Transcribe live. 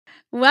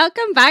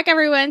Welcome back,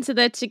 everyone, to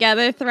the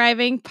Together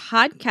Thriving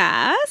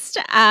podcast.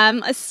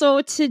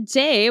 So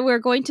today we're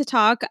going to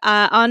talk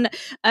on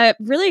a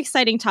really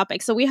exciting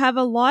topic. So we have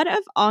a lot of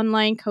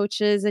online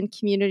coaches and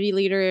community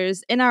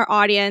leaders in our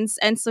audience.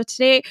 And so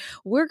today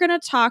we're going to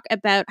talk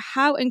about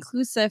how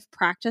inclusive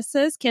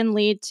practices can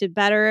lead to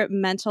better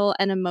mental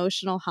and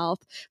emotional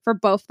health for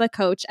both the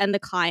coach and the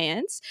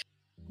clients.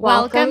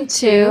 Welcome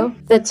to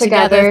the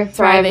Together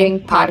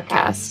Thriving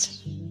podcast.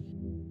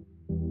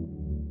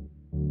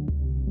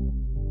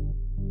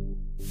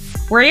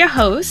 We're your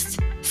hosts,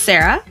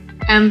 Sarah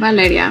and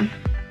Valeria.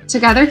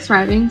 Together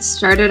Thriving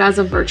started as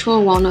a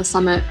virtual wellness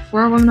summit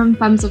for women and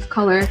femmes of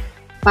color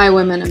by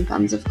women and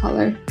femmes of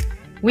color.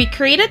 We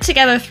created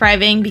Together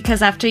Thriving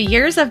because after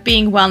years of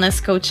being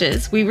wellness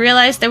coaches, we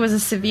realized there was a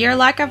severe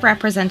lack of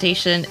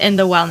representation in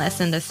the wellness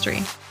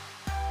industry.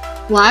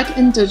 Black,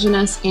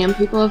 Indigenous, and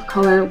people of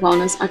color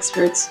wellness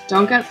experts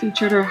don't get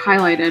featured or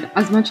highlighted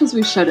as much as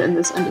we should in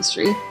this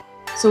industry.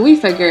 So we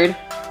figured,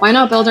 why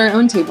not build our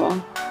own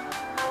table?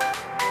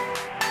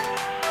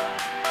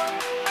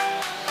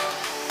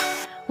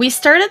 We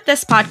started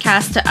this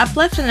podcast to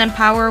uplift and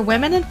empower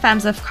women and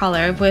femmes of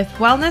color with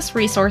wellness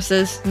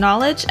resources,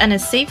 knowledge, and a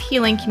safe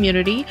healing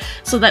community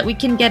so that we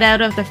can get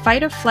out of the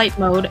fight or flight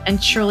mode and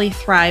truly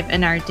thrive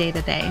in our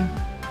day-to-day.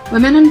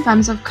 Women and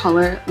femmes of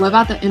color live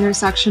at the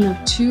intersection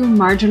of two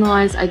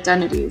marginalized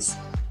identities,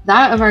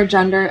 that of our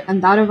gender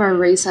and that of our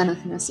race and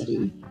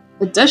ethnicity.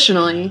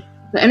 Additionally,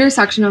 the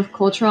intersection of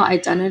cultural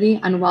identity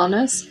and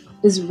wellness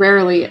is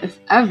rarely, if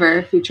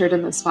ever, featured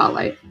in the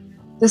spotlight.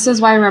 This is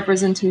why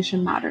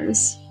representation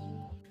matters.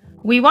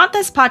 We want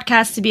this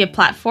podcast to be a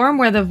platform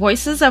where the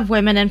voices of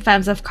women and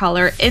femmes of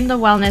color in the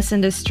wellness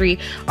industry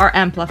are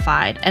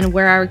amplified and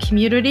where our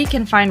community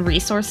can find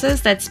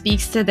resources that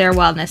speaks to their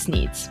wellness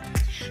needs.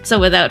 So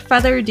without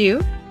further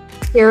ado,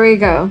 here we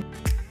go.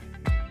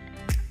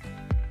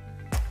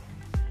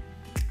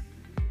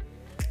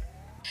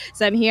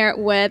 So I'm here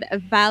with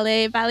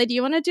Ballah. Ballah, do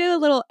you want to do a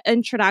little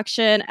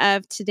introduction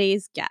of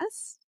today's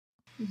guest?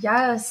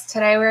 Yes,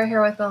 today we're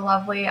here with the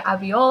lovely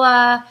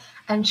Abbiola,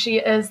 and she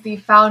is the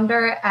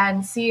founder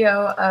and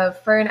CEO of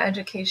Fern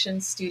Education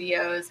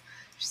Studios.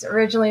 She's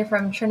originally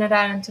from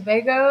Trinidad and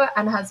Tobago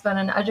and has been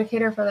an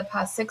educator for the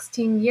past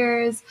 16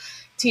 years,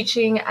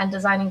 teaching and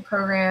designing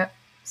programs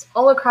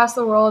all across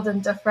the world in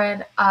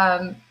different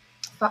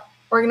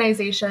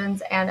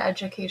organizations and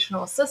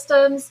educational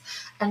systems.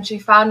 And she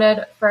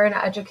founded Fern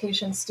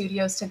Education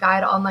Studios to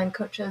guide online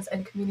coaches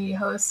and community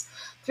hosts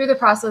through the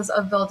process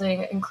of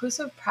building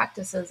inclusive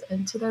practices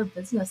into their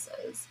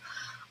businesses.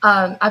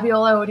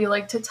 Abbiola, would you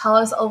like to tell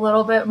us a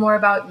little bit more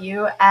about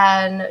you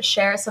and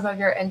share some of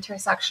your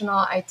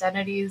intersectional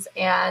identities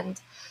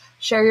and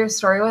share your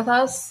story with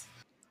us?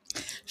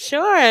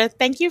 Sure.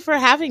 Thank you for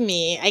having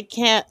me.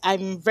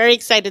 I'm very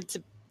excited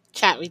to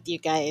chat with you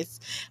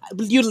guys.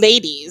 You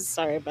ladies.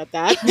 Sorry about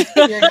that. You're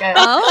good.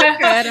 Oh,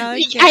 good.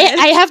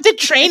 I have to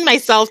train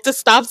myself to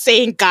stop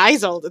saying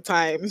guys all the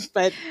time,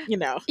 but you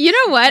know. You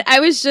know what?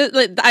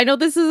 I know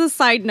this is a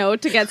side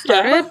note to get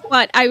started,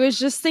 but I was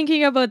just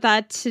thinking about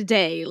that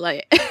today,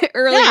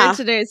 earlier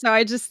today. So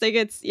I just think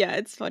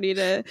it's funny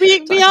to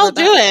we all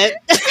do it.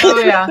 Oh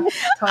yeah. Totally.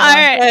 All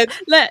right.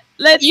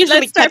 Let's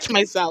usually catch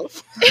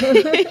myself.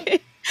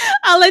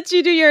 I'll let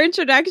you do your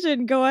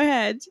introduction. Go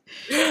ahead.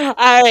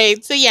 All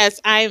right. So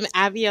yes, I'm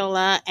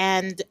Abbiola,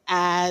 and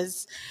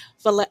as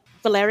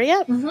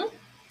Valeria,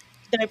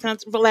 did I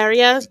pronounce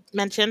Valeria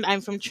mentioned, I'm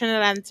from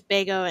Trinidad and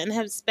Tobago, and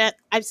I've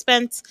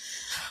spent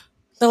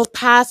the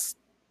past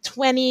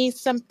 20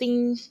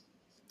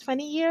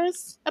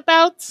 years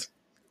about.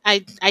 I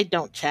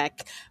don't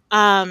check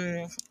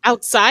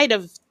outside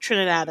of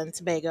Trinidad and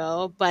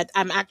Tobago, but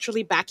I'm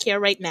actually back here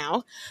right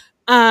now.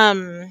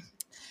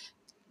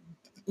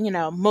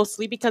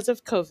 Mostly because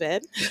of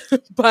COVID,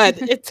 but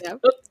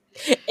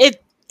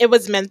it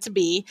was meant to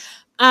be.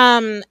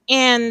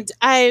 And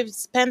I've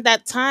spent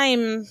that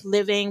time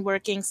living,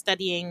 working,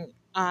 studying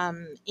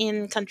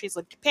in countries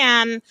like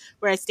Japan,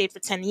 where I stayed for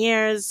 10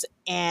 years,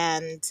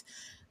 and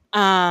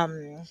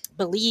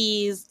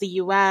Belize, the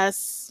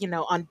US,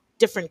 on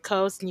different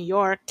coasts, New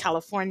York,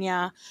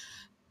 California.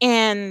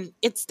 And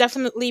it's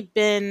definitely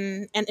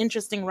been an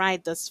interesting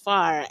ride thus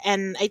far.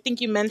 And I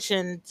think you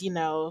mentioned,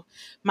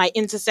 my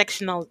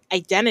intersectional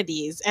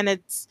identities. And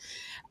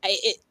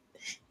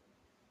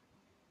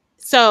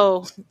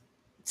so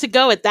to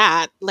go with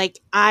that,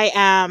 I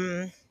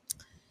am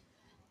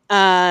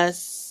a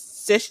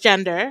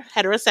cisgender,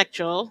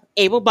 heterosexual,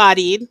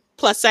 able-bodied,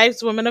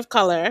 plus-size woman of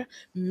color,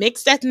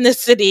 mixed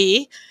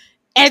ethnicity,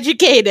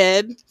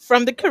 educated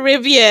from the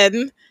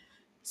Caribbean.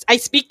 I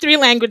speak 3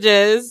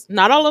 languages,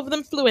 not all of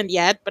them fluent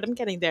yet, but I'm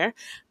getting there.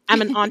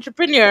 I'm an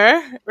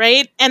entrepreneur,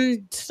 right?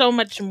 And so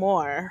much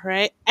more,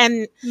 right?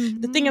 And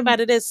the thing about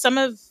it is some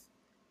of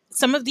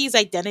these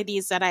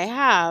identities that I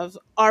have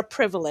are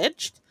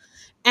privileged,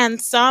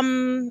 and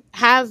some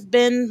have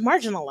been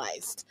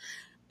marginalized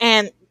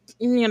and,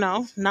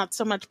 not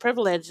so much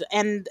privileged.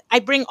 And I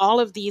bring all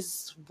of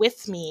these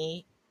with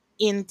me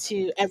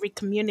into every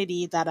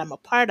community that I'm a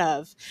part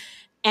of.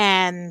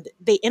 and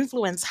they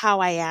influence how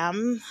I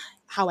am,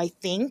 how I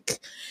think,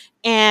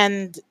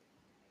 and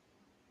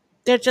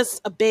they're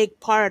just a big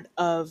part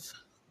of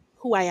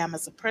who I am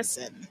as a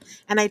person.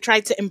 And I try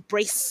to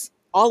embrace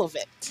all of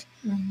it,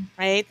 Mhm.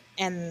 right?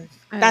 And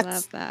I love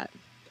that's that.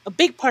 a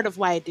big part of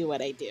why I do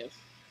what I do,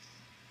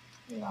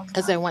 I love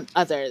because that. I want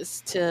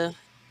others to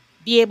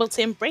be able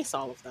to embrace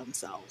all of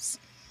themselves.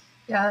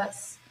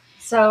 Yes.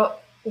 So,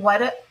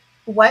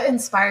 what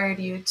inspired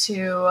you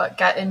to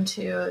get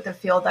into the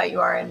field that you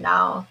are in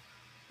now?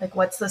 Like,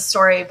 what's the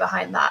story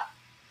behind that?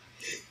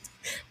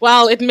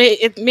 Well, it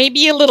may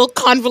be a little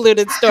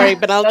convoluted story,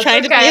 but I'll That's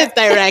try to be okay. as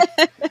direct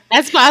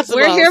as We're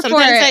possible. here for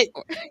Sometimes it.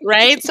 I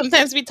right?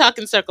 Sometimes we talk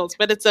in circles,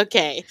 but it's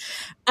okay.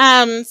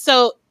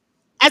 So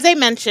as I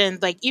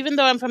mentioned, like even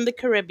though I'm from the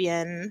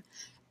Caribbean,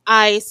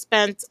 I've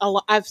spent a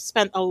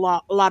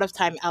lot of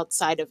time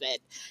outside of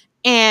it.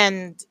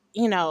 And,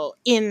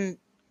 in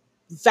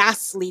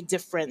vastly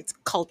different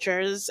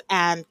cultures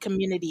and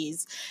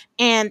communities.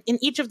 And in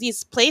each of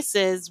these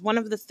places, one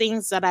of the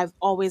things that I've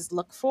always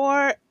looked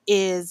for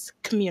is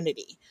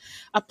community,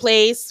 a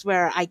place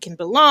where I can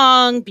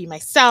belong, be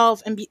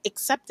myself, and be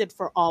accepted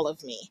for all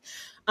of me.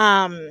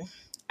 Um,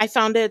 I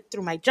found it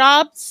through my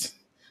jobs,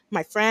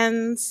 my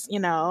friends,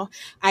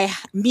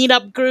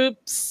 meetup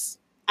groups.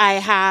 I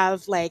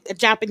have like a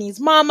Japanese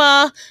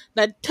mama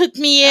that took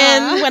me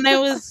in Aw. when I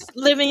was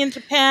living in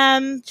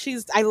Japan.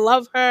 I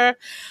love her.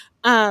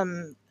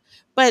 um,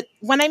 but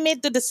when I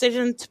made the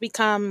decision to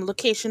become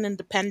location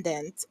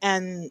independent,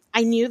 and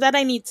I knew that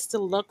I needed to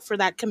look for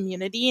that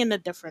community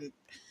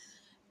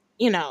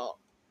you know,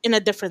 in a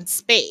different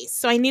space.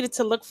 So I needed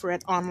to look for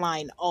it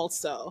online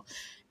also.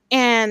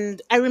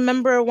 And I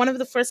remember one of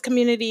the first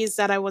communities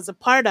that I was a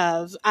part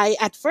of,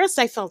 at first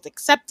I felt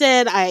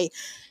accepted.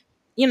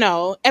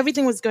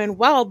 Everything was going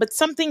well, but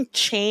something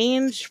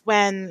changed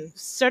when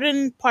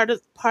certain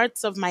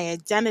parts of my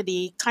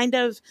identity kind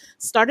of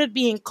started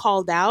being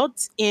called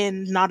out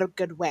in not a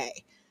good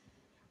way,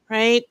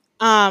 right?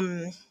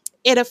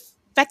 It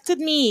affected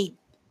me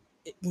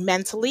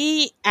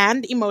mentally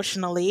and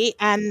emotionally,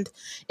 and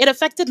it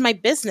affected my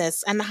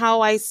business and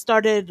how I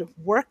started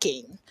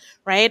working,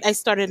 right? I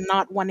started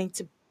not wanting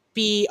to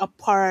be a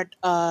part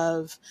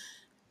of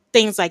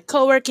things like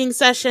co-working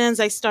sessions.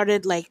 I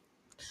started like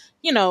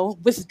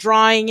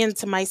withdrawing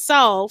into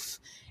myself.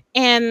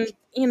 And,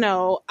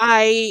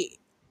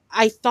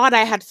 I thought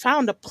I had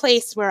found a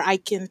place where I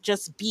can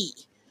just be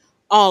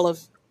all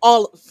of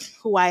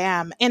who I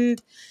am.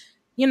 And,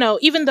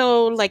 even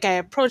though like I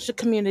approached the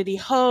community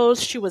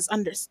host, she was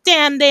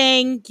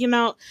understanding,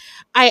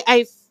 I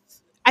I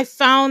I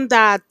found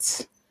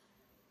that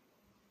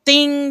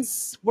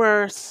things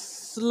were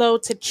slow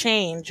to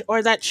change,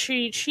 or that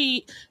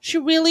she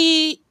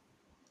really,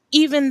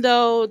 even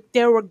though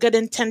there were good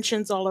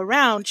intentions all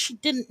around, she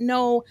didn't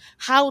know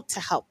how to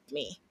help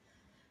me,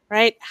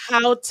 right?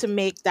 How to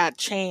make that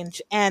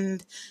change.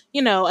 And,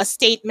 a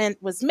statement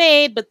was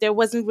made, but there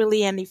wasn't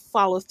really any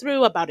follow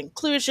through about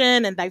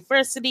inclusion and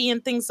diversity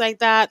and things like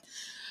that.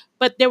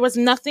 But there was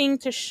nothing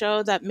to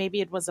show that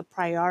maybe it was a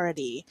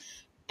priority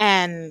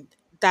and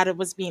that it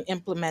was being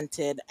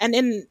implemented. And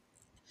in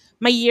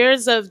my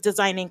years of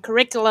designing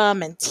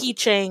curriculum and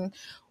teaching,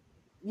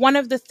 one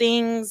of the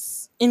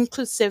things,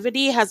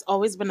 inclusivity has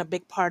always been a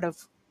big part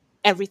of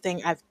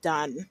everything I've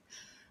done,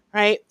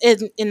 right?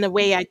 In the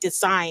way I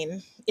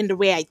design, in the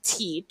way I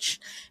teach.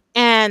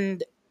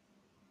 And,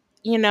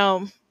 you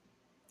know,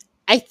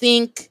 I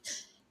think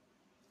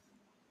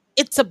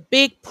it's a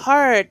big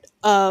part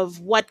of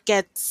what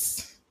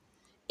gets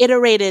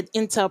iterated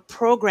into a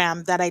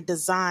program that I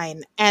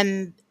design.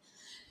 And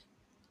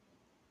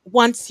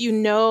once you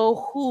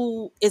know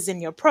who is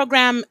in your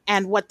program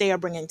and what they are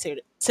bringing to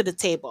the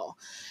table.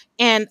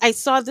 And I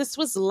saw this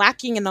was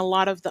lacking in a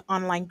lot of the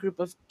online group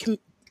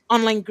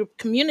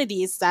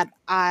communities that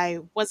I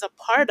was a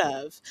part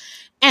of.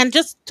 And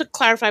just to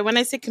clarify, when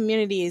I say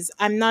communities,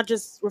 I'm not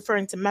just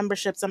referring to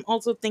memberships. I'm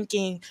also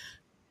thinking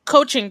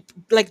coaching,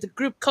 like the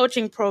group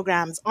coaching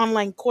programs,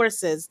 online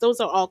courses. Those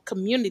are all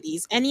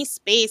communities. Any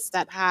space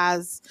that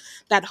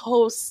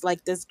hosts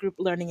like this group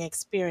learning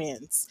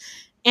experience.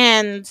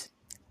 And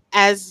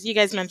as you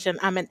guys mentioned,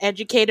 I'm an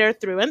educator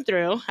through and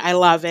through. I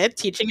love it.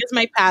 Teaching is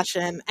my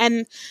passion.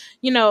 And,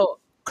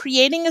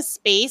 creating a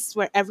space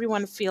where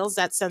everyone feels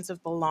that sense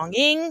of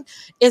belonging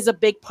is a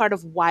big part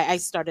of why I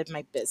started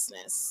my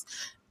business.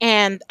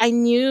 And I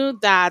knew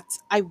that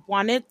I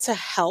wanted to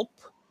help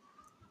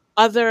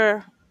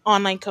other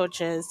online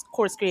coaches,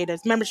 course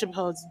creators, membership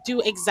hosts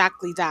do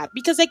exactly that,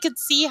 because I could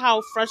see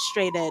how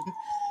frustrated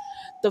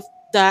the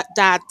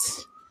that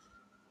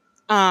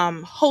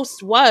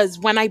host was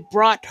when I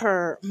brought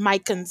her my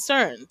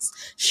concerns.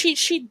 She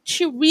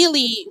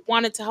really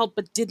wanted to help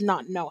but did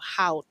not know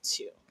how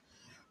to,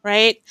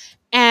 right?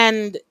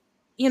 And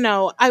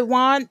I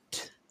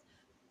want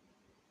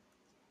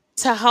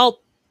to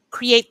help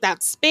create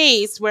that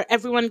space where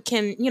everyone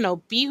can,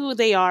 be who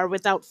they are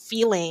without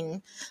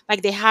feeling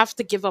like they have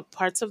to give up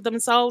parts of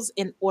themselves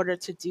in order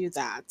to do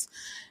that.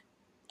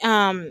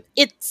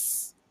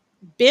 It's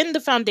been the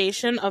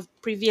foundation of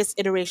previous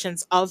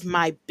iterations of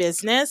my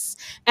business,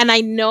 and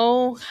I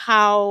know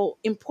how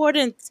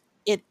important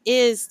it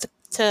is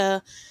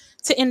to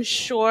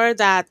ensure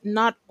that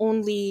not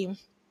only,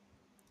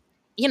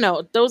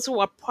 those who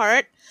are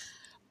part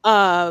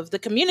of the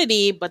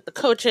community, but the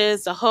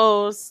coaches, the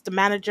hosts, the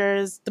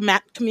managers,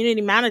 the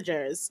community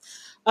managers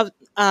of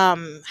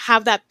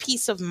have that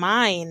peace of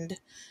mind,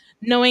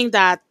 knowing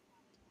that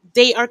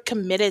they are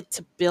committed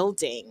to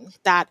building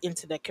that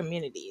into their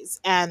communities.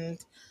 And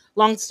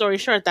long story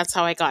short, that's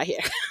how I got here.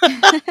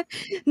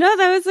 No,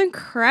 that was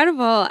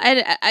incredible.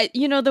 And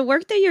the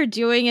work that you're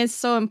doing is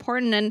so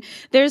important. And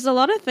there's a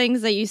lot of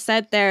things that you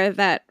said there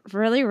that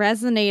really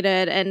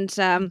resonated. And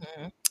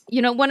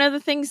Mhm. one of the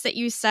things that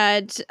you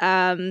said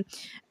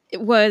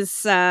it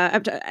was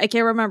I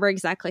can't remember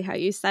exactly how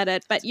you said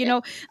it, but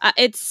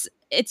Okay.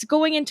 it's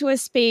going into a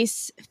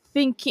space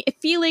thinking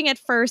feeling at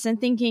first and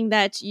thinking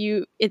that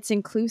it's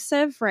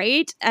inclusive,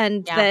 right?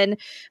 And Yeah. then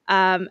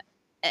um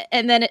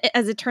and then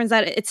as it turns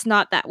out it's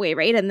not that way,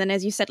 right? And then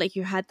as you said, like,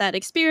 you had that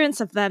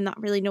experience of them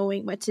not really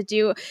knowing what to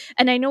do.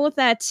 And I know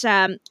that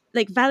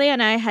like Valia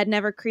and I had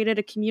never created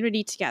a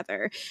community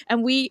together,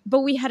 and we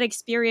had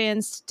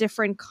experienced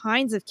different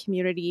kinds of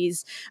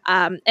communities.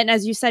 And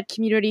as you said,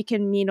 community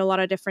can mean a lot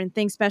of different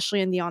things, especially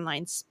in the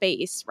online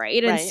space,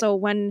 right? And Right. so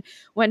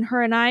when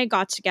her and I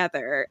got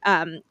together,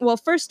 well,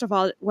 first of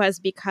all, it was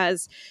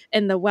because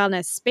in the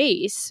wellness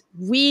space,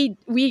 we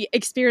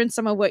experienced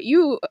some of what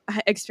you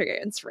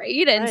experienced,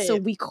 right? And so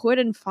Right. we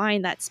couldn't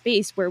find that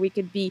space where we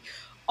could be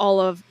all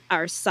of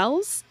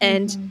ourselves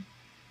Mm-hmm.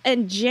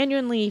 and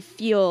genuinely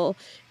feel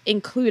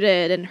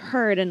included and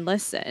heard and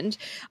listened.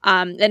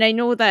 And I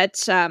know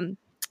that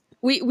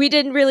we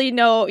didn't really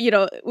know,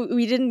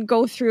 we didn't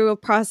go through a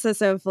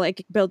process of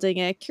like building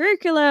a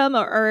curriculum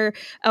or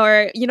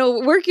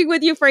working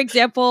with you, for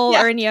example,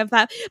 Yeah. or any of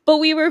that. But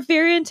we were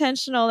very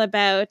intentional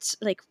about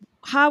like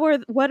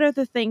what are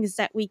the things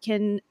that we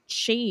can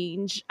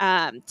change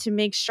to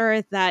make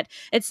sure that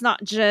it's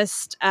not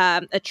just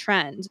a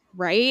trend,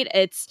 right?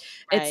 It's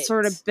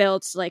sort Right. of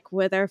built like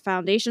with our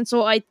foundation.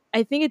 So I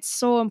think it's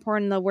so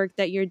important, the work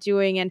that you're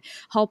doing and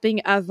helping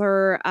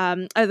other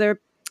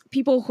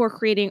people who are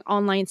creating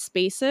online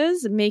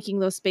spaces, making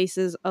those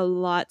spaces a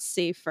lot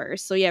safer.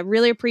 So yeah,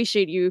 really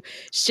appreciate you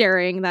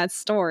sharing that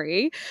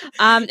story.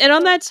 And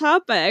on that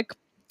topic,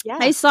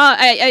 I Yeah. saw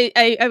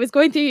I was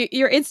going through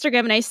your Instagram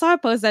and I saw a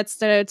post that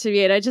stood out to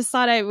me, and I just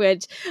thought I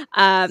wanted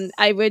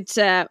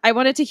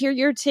to hear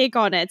your take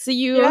on it. So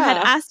you had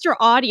Yeah. asked your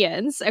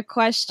audience a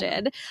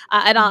question,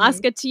 and I'll Mhm.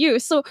 ask it to you.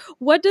 So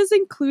what does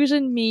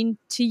inclusion mean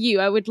to you?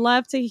 I would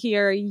love to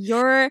hear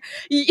your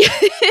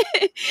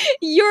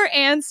your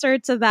answer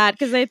to that,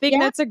 because I think Yeah.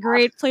 that's a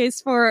great place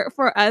for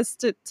us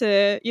to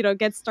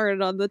get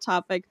started on the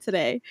topic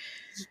today.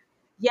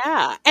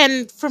 Yeah.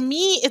 And for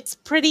me, it's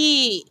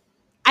pretty,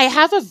 I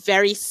have a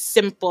very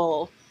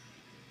simple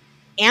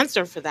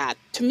answer for that.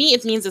 To me,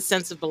 it means a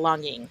sense of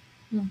belonging.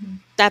 Mm-hmm.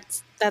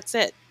 That's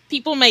it.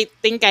 People might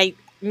think I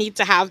need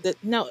to have the,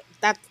 no,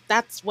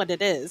 that's what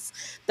it is.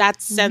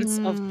 That sense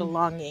of Mm-hmm.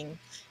 belonging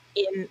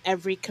in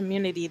every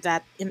community,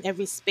 that in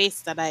every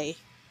space that I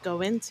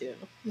go into.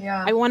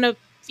 Yeah. I want to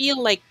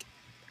feel like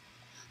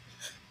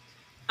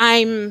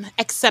I'm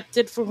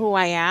accepted for who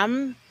I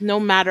am, no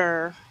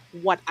matter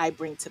what I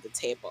bring to the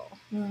table,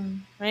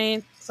 Mm.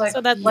 right? It's like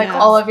So that like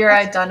all Yeah. of your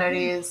that's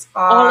identities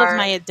all of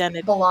my are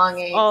identities.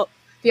 belonging. All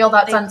Feel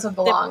that they, sense of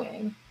they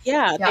belonging.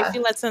 yeah, they Yeah,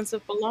 feel that sense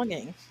of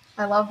belonging.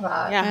 I love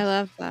that. Yeah, I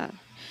love that.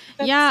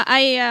 that's Yeah,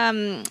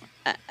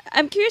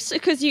 I'm curious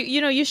because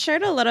you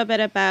shared a little bit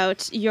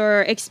about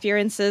your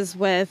experiences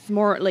with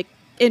more like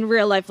in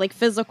real life, like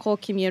physical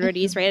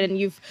communities, right? Mhm. And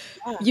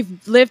yeah,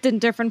 you've lived in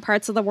different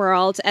parts of the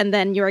world, and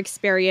then your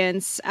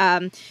experience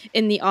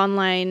in the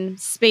online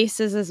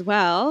spaces as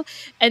well.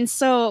 And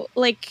so,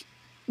 like,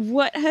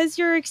 what has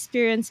your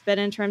experience been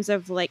in terms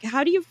of like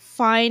how do you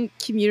find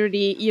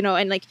community,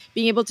 and like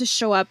being able to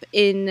show up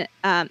in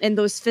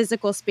those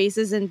physical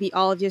spaces and be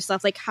all of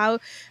yourself? Like, how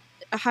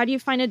do you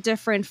find it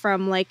different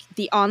from like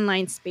the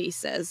online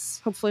spaces?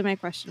 Hopefully my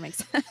question makes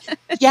sense.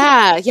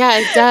 yeah, yeah.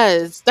 It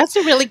does. That's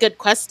a really good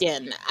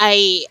question.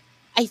 I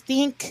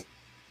think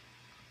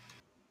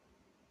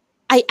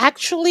I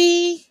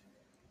actually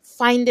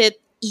find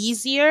it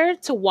easier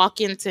to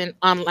walk into an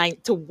online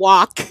to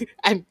walk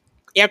I'm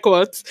air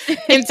quotes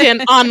into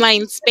an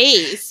online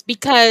space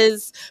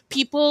because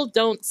people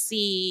don't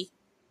see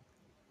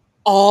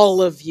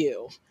all of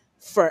you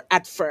for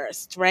at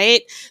first,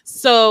 right?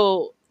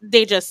 So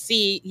they just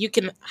see, you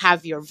can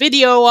have your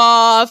video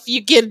off,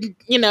 you can,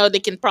 they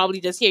can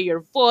probably just hear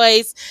your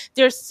voice.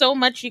 There's so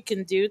much you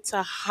can do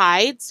to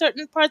hide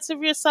certain parts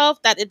of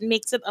yourself that it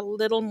makes it a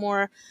little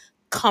more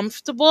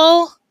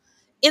comfortable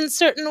in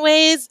certain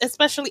ways.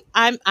 Especially,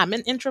 I'm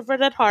an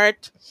introvert at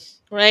heart,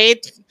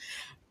 right?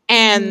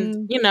 And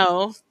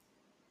Mhm.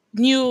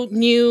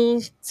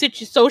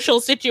 social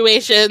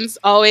situations,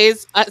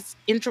 always us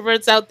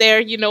introverts out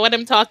there, you know what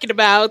I'm talking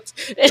about.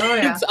 Oh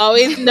yeah. It's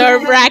always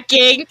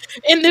nerve-wracking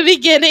in the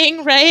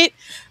beginning, right?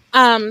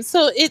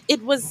 So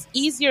it was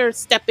easier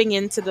stepping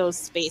into those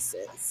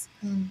spaces,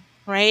 Mm.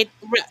 right?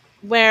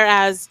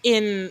 Whereas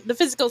in the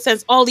physical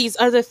sense, all these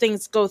other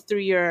things go through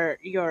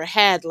your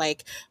head,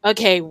 like,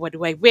 okay, what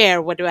do I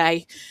wear? What do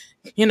I,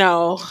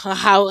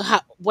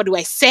 how what do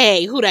I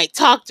say? Who do I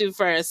talk to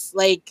first?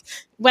 Like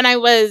when I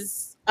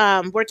was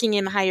working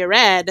in higher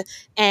ed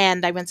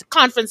and I went to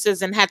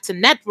conferences and had to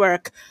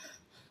network,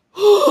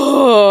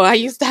 I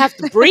used to have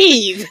to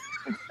breathe,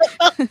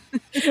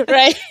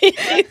 right?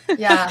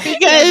 Yeah.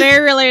 Yeah, Because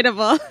very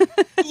relatable.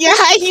 yeah,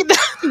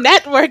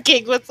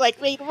 networking was like,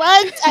 wait,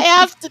 what? I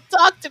have to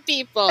talk to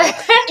people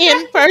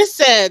in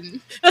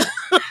person.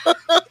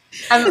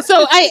 I'm,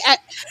 So I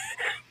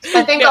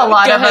I think a go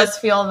lot go of ahead. us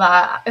feel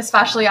that,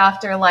 especially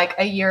after like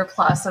a year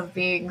plus of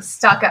being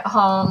stuck at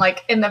home,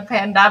 like in the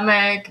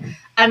pandemic,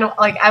 and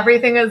like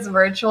everything is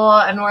virtual.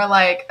 And we're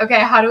like, okay,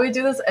 how do we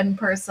do this in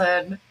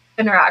person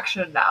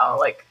interaction now?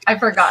 Like, I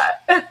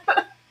forgot.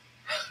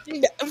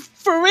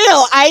 For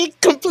real, I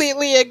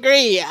completely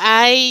agree.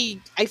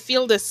 I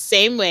feel the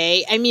same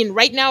way. I mean,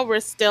 right now we're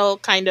still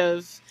kind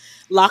of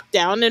locked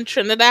down in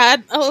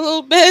Trinidad a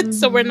little bit,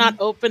 so we're not Hmm.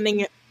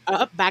 opening it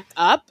up back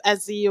up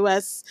as the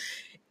US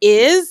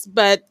is,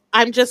 but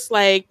I'm just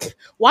like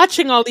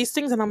watching all these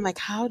things and I'm like,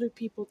 how do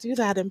people do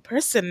that in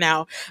person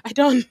now? I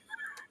don't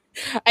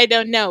I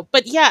don't know.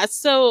 But yeah,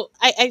 so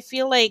I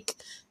feel like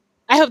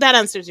I hope that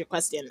answers your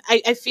question.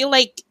 I feel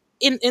like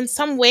in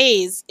some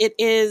ways it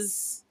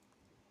is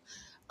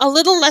a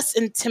little less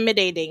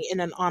intimidating in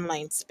an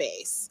online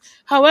space.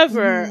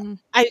 However, Mm,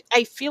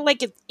 I feel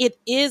like it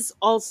is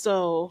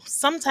also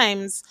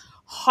sometimes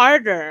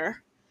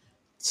harder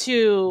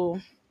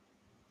to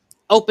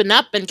open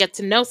up and get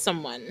to know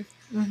someone,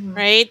 Hmm.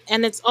 right?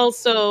 And it's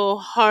also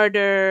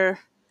harder.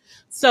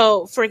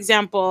 So, for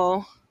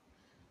example,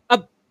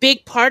 a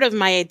big part of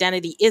my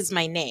identity is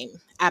my name,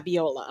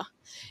 Abbiola.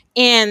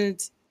 And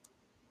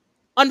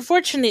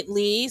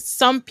unfortunately,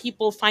 some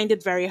people find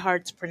it very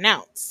hard to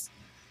pronounce.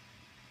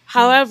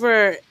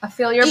 However, I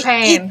feel your it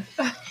pain.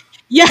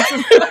 yeah,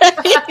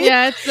 right?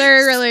 yeah, it's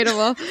very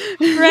relatable.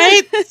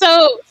 Right?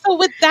 So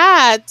with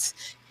that,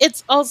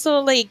 it's also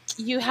like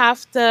you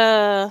have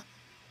to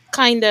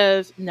kind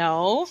of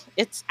no,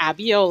 it's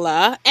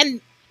Abiola,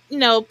 and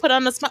put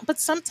on a smile. But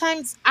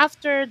sometimes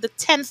after the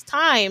 10th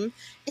time,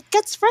 it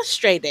gets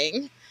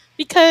frustrating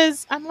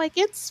because I'm like,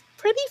 it's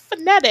pretty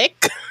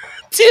phonetic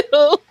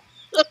too,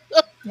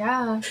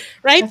 Yeah.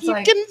 right? It's You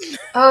like, can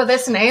oh,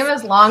 this name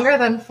is longer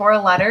than 4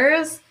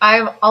 letters.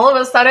 I all of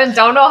a sudden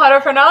don't know how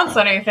to pronounce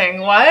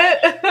anything.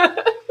 What?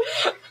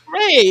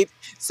 right.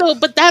 So,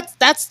 but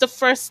that's the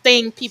first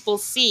thing people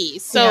see.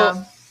 So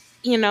Yeah.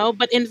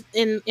 but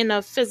in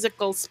a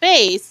physical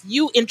space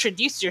you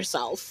introduce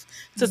yourself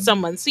to Mhm.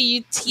 someone, so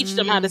you teach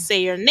them how to Mm.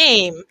 say your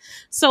name.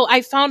 So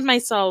I found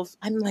myself,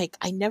 I'm like,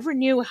 I never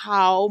knew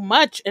how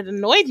much it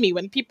annoyed me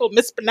when people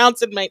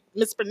mispronounce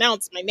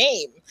my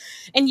name.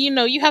 And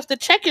you have to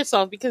check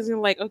yourself because you're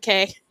like,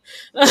 okay.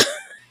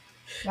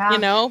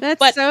 Yeah.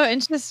 That's But so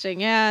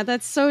interesting. Yeah,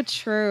 that's so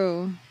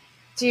true.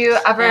 Do you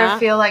ever yeah,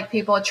 feel like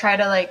people try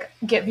to like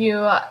give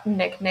you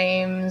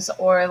nicknames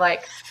or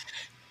like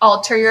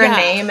alter your yeah,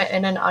 name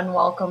in an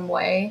unwelcome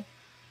way?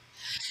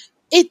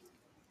 it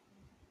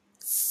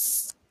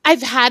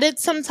I've had it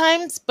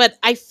sometimes, but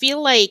I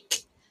feel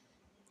like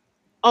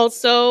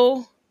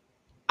also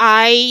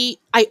I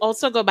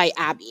also go by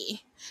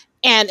Abby,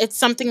 and it's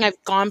something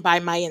I've gone by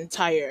my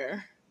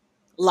entire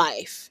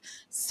life.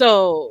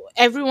 So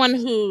everyone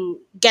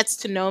who gets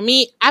to know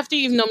me, after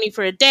you've known me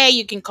for a day,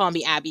 you can call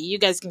me Abby. You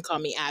guys can call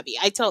me Abby.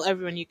 I tell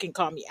everyone you can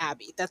call me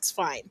Abby. That's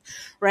fine,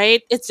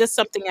 right? It's just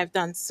something I've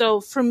done.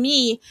 So for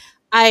me,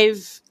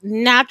 I've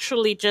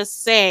naturally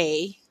just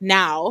say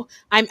now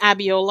I'm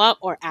Abiola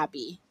or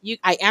Abby.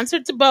 I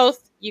answered to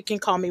both. You can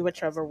call me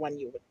whichever one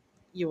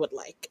you would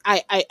like.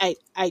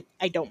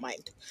 I don't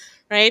mind,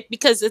 right?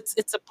 Because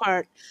it's a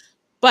part.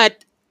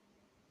 But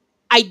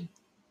I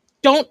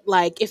don't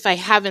like if I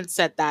haven't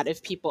said that,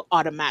 if people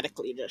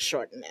automatically just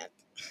shorten it.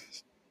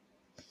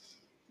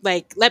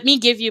 Like, let me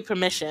give you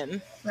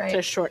permission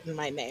to Right. shorten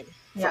my name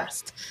Yeah.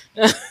 first.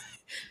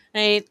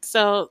 Right?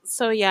 So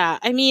yeah.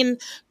 I mean,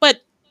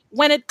 but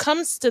when it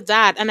comes to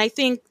that, and I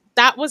think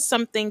that was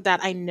something that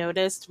I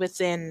noticed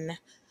within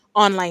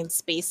online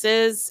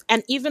spaces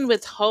and even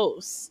with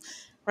hosts,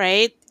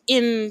 right?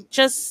 In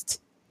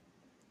just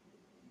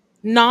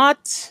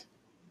not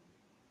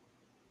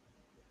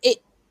it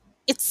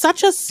it's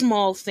such a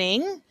small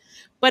thing,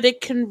 but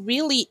it can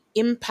really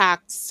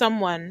impact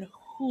someone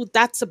who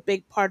that's a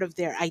big part of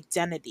their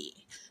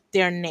identity,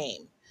 their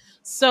name.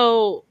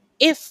 So,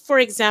 if, for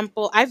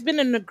example, I've been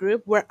in a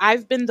group where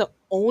I've been the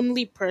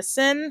only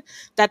person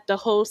that the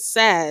host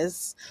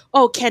says,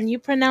 "Oh, can you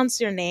pronounce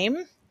your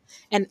name?"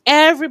 And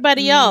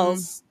everybody Mm.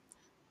 else,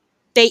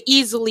 they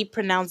easily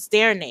pronounce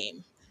their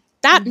name.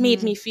 That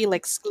made Hmm. me feel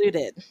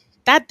excluded.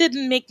 That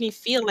didn't make me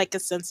feel like a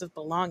sense of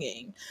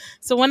belonging.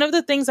 So one of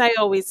the things I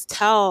always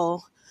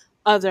tell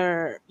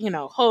other,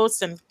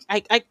 hosts, and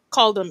I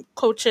call them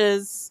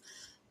coaches,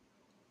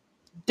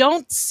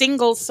 don't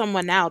single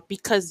someone out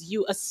because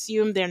you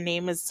assume their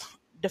name is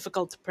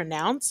difficult to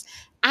pronounce.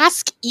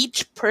 Ask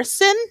each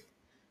person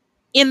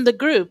in the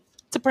group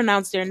to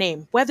pronounce their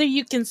name, whether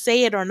you can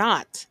say it or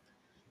not.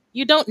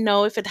 You don't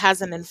know if it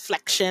has an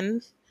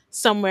inflection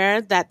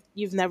somewhere that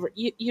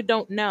you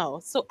don't know.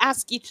 So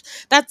ask each.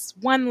 That's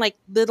one like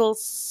little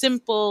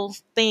simple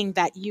thing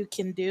that you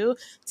can do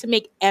to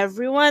make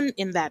everyone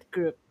in that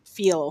group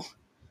feel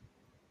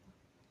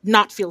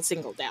not feel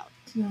singled out.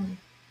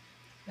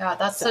 Yeah,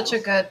 that's such So a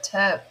good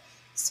tip.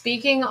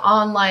 Speaking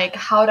on like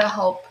how to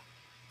help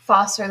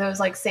foster those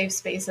like safe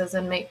spaces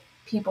and make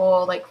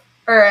people like,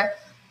 or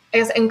I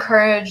guess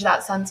encourage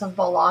that sense of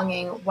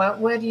belonging, what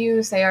would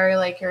you say are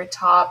like your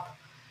top,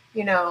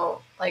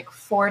 like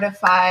 4 to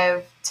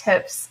 5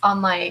 tips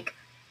on like,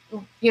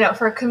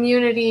 for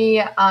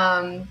community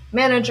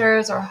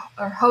managers or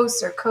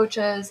hosts or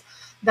coaches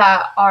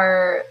that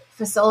are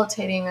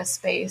facilitating a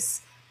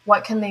space?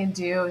 What can they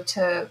do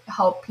to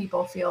help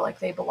people feel like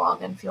they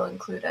belong and feel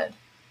included?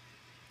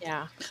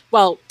 yeah.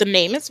 Well, the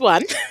name is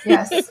one.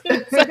 Yes.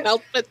 So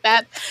help with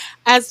that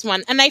as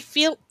one. And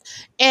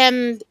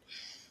and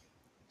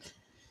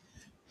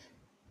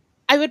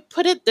I would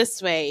put it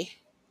this way.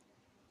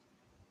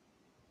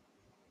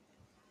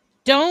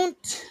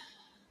 Don't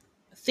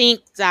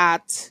think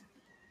that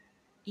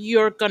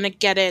you're going to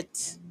get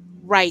it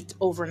right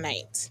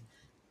overnight.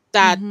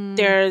 That Mm-hmm.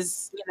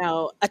 there's,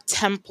 a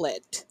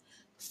template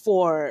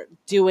for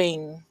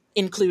doing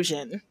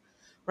inclusion,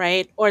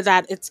 right? Or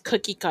that it's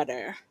cookie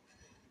cutter,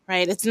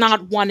 right? It's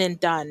not one and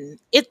done.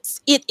 It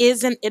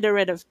is an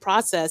iterative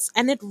process,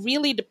 and it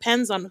really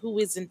depends on who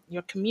is in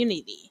your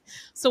community.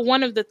 So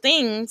one of the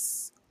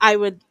things I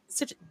would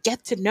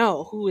get to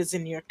know who is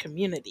in your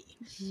community,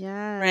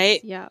 Yes.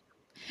 right? Yeah.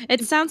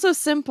 It sounds so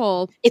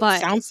simple, It but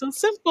sounds so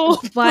simple.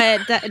 So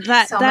that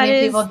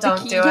many people is the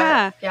don't key. do it.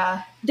 Yeah.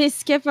 Yeah. They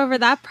skip over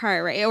that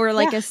part, right? Or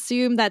like Yeah,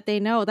 assume that they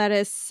know. That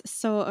is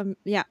so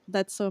yeah,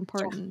 that's so yeah,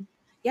 important.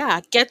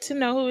 yeah. Get to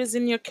know who is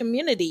in your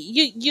community.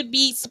 You'd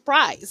be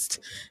surprised,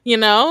 you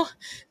know,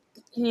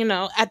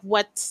 at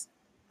what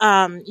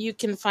you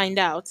can find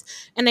out.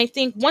 And I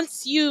think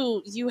once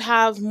you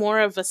have more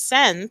of a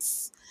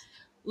sense,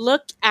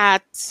 look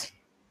at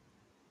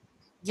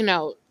you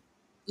know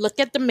look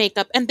at the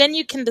makeup, and then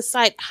you can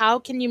decide how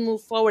can you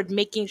move forward,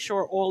 making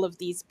sure all of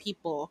these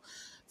people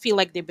feel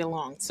like they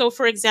belong. So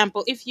for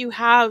example, if you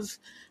have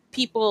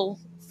people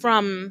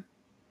from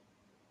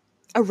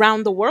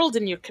around the world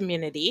in your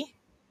community,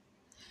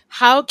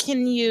 how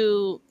can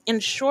you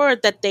ensure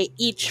that they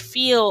each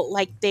feel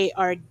like they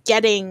are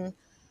getting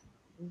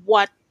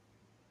what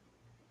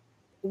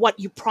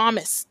you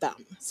promised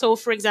them? So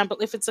for example,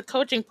 if it's a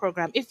coaching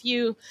program, if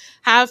you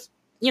have,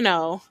 you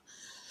know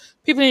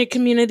people in your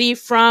community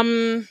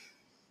from,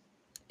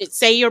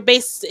 say you're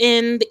based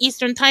in the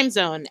Eastern time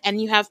zone,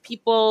 and you have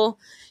people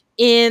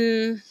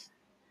in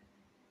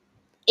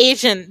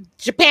Asian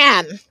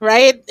Japan,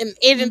 right? In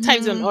Asian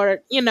time zone,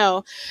 Mm-hmm.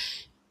 or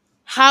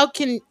how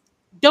can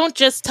don't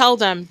just tell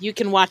them you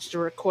can watch the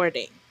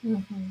recording.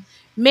 Mm-hmm.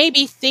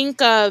 Maybe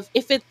think of,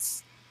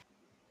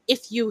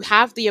 if you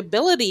have the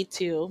ability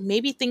to,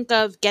 maybe think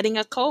of getting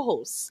a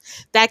co-host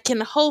that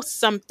can host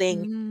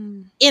something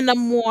Mm. in a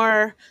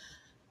more,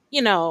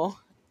 you know,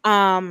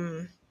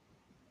 um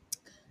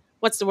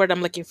what's the word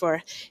I'm looking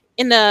for?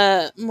 In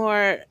a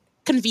more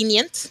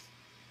convenient,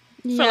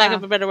 for lack Yeah.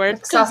 of a better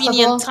word,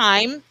 convenient Accessible.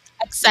 time,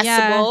 Yeah.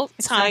 accessible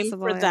time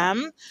for Accessible. Yeah.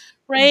 them,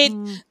 right?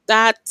 Mm-hmm.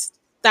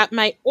 That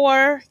might,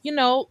 or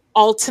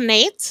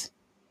alternate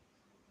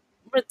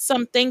with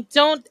something.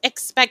 Don't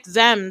expect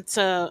them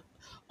to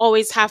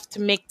always have to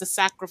make the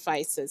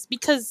sacrifices,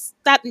 because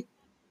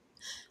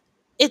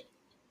it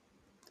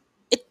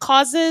it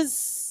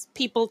causes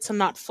people to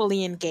not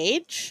fully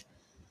engage.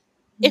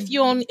 If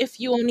you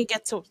only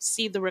get to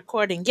see the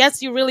recording,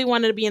 yes, you really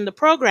wanted to be in the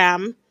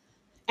program,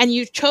 and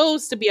you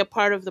chose to be a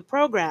part of the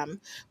program,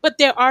 but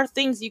there are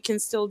things you can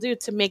still do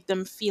to make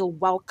them feel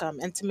welcome,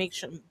 and to make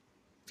them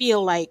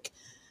feel like,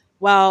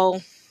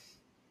 well,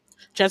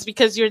 just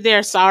because you're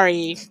there,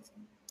 sorry,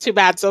 too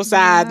bad, so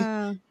sad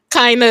Yeah.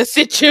 kind of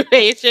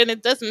situation.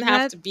 It doesn't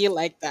have That to be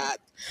like that,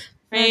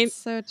 That's right?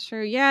 so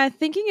true. Yeah,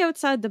 thinking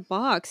outside the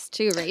box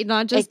too, right?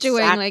 Not just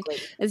doing like,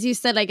 Exactly. as you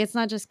said, like it's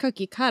not just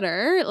cookie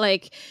cutter,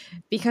 like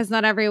because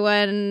not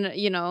everyone,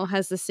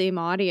 has the same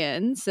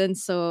audience. And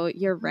so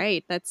you're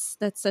right. That's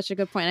such a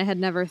good point. I had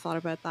never thought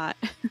about that.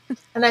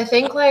 And I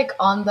think like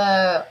on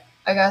the,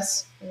 I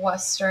guess,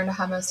 Western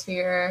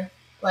hemisphere,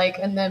 like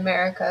in the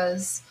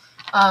Americas,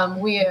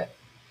 we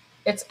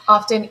it's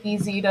often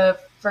easy to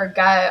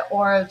forget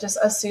or just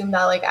assume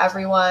that like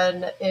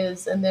everyone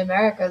is in the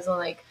Americas and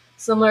like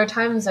similar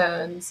time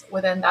zones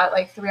within that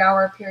like 3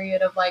 hour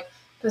period of like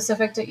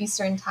Pacific to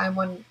Eastern time,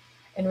 when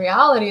in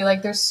reality,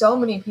 like there's so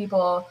many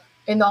people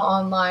in the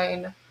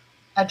online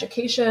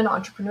education,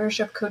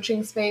 entrepreneurship,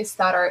 coaching space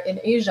that are in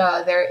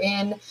Asia, they're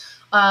in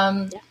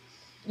um,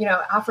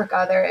 Yeah.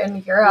 Africa, they're in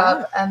Yeah.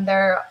 Europe, and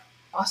they're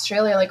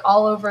Australia, like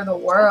all over the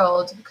Yeah.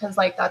 world, because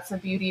like that's the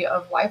beauty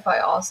of Wi-Fi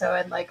also,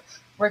 and like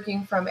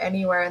working from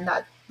anywhere in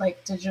that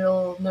like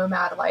digital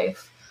nomad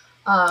life.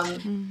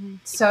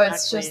 Um, so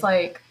it's just Exactly.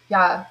 like,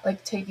 yeah,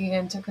 like taking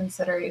into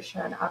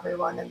consideration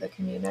everyone in the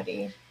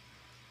community.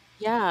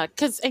 Yeah,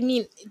 because I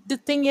mean, the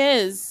thing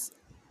is,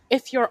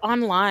 if you're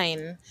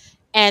online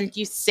and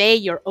you say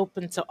you're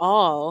open to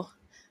all,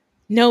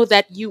 know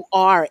that you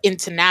are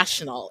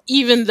international,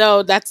 even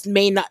though that's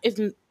may not, if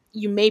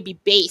you may be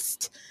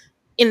based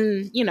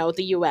in,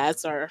 the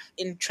US or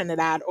in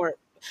Trinidad, or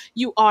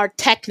you are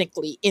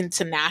technically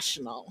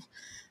international,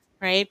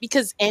 right?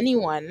 Because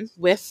anyone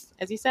with,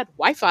 as you said,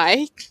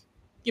 Wi-Fi,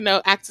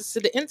 access to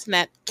the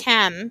internet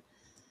can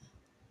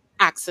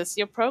access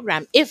your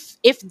program if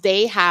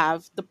they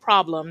have the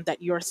problem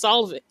that you're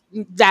solving,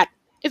 that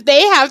if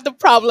they have the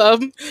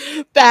problem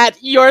that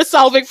you're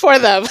solving for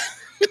them.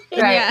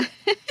 Right. Yeah.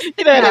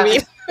 You know what I Yeah.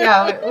 mean?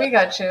 Yeah. We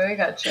got you. We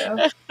got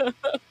you.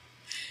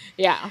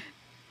 Yeah.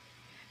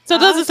 So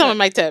those are some Awesome. of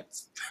my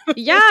tips.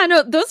 Yeah,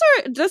 no, those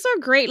are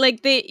great.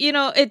 Like they,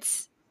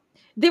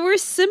 they were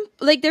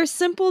like they're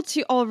simple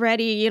to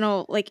already,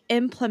 like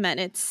implement.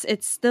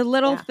 It's the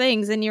little Yeah.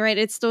 things, and you're right,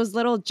 it's those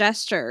little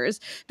gestures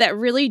that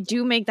really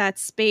do make that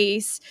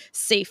space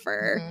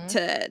safer Hmm.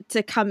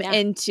 to come Yeah.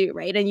 into,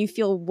 right? And you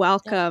feel Yeah.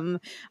 welcome.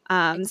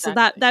 So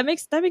that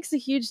Exactly. that makes a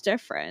huge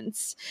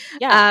difference.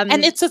 Yeah. And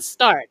Um it's a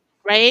start,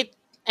 right?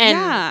 And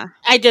yeah.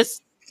 I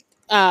just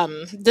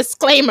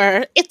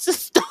disclaimer, it's a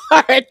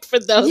start for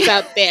those Yeah.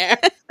 out there.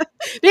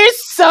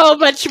 There's so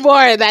much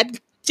more that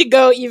to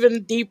go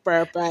even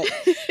deeper, but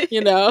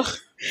you know.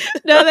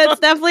 No, that's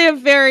definitely a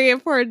very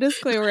important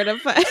disclaimer to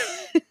put.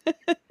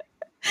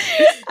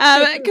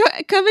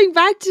 Coming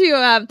back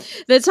to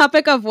the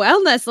topic of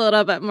wellness a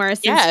little bit more,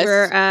 since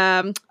we're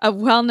Yes. a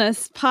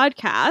wellness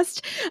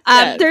podcast.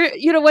 Yes.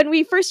 There, when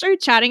we first started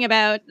chatting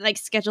about like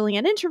scheduling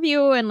an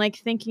interview and like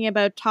thinking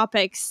about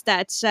topics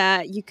that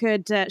you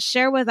could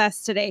share with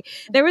us today,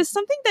 there was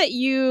something that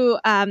you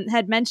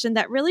had mentioned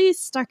that really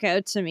stuck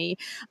out to me,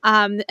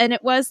 and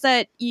it was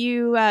that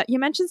you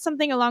mentioned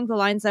something along the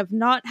lines of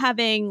not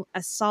having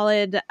a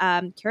solid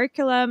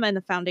curriculum and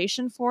the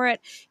foundation for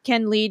it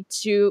can lead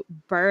to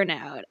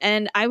burnout.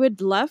 And I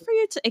would love for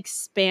you to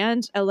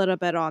expand a little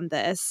bit on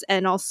this,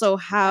 and also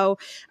Yeah. how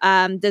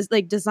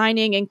like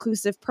designing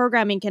inclusive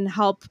programming can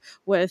help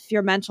with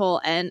your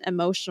mental and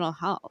emotional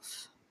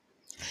health.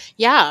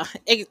 Yeah.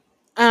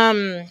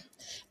 Um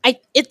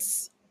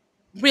it's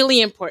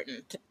really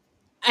important.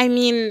 I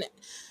mean,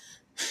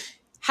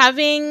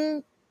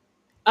 having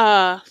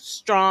a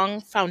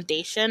strong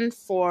foundation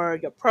for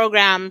your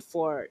program,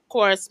 for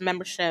course,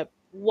 membership,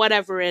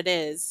 whatever it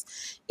is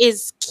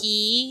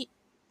key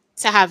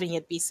to having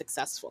it be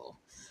successful,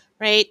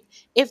 right?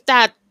 If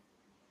that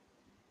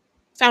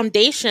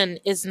foundation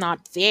is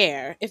not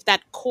there, if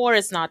that core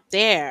is not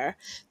there,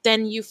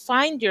 then you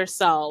find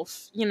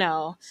yourself,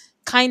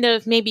 kind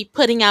of maybe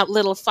putting out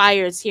little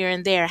fires here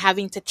and there,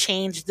 having to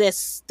change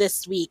this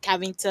week,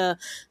 having to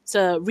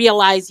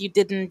realize you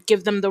didn't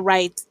give them the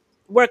right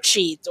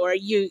worksheet, or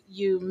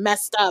you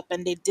messed up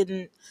and they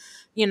didn't,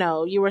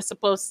 you were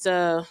supposed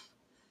to.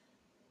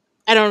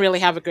 I don't really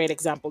have a great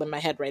example in my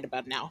head right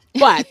about now,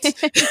 but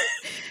just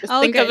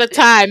All think of good. a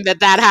time that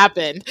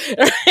happened,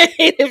 right?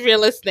 If you're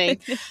listening.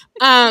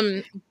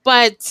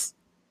 But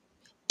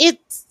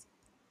it's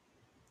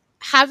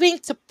having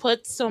to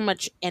put so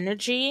much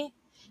energy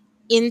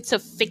into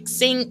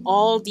fixing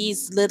all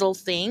these little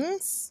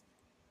things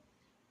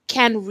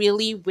can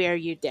really wear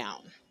you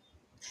down.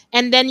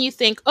 And then you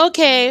think,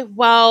 okay,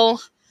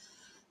 well,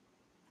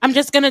 I'm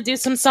just going to do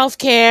some self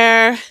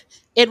care.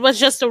 It was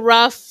just a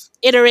rough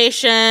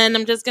iteration.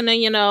 I'm just going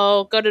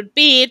to, go to the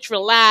beach,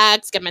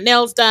 relax, get my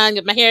nails done,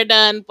 get my hair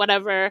done,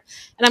 whatever.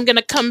 And I'm going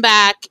to come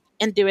back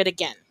and do it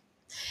again.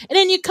 And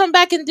then you come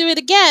back and do it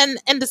again,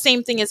 and the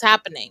same thing is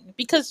happening.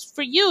 Because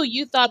for you,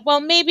 you thought,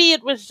 well, maybe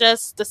it was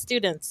just the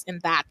students in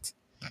that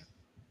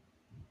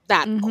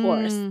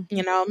course.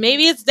 Mm-hmm.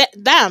 Maybe it's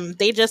them.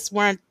 They just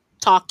weren't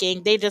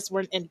talking. They just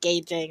weren't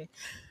engaging.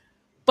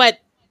 But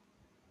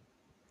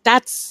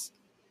that's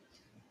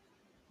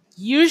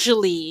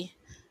usually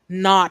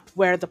not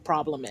where the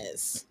problem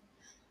is,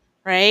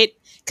 right?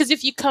 Because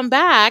if you come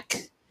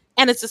back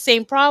and it's the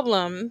same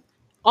problem,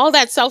 all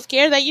that self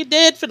care that you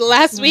did for the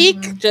last week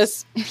Mm-hmm.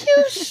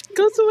 just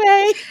goes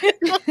away.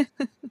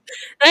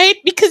 Right?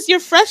 Because you're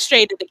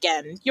frustrated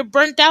again. You're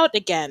burnt out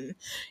again.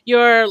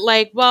 You're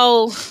like,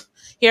 well,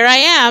 here I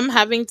am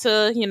having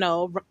to,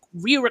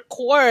 re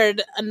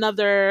record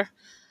another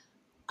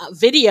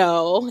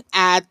video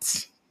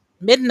at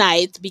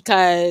midnight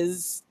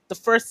because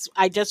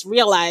I just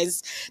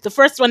realized the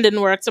first one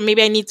didn't work. So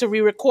maybe I need to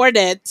re record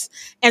it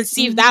and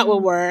see if that will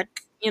Mm-hmm. work.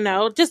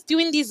 Just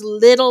doing these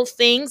little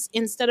things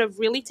instead of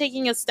really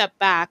taking a step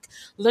back,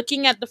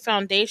 looking at the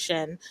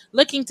foundation,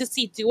 looking to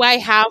see, do I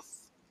have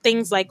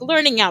things like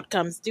learning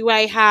outcomes? Do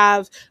I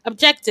have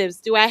objectives?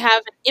 Do I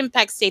have an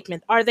impact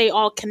statement? Are they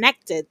all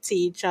connected to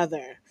each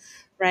other?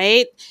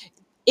 Right?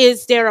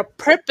 Is there a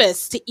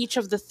purpose to each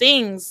of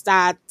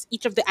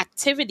the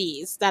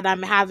activities that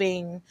I'm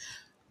having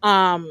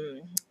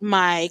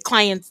my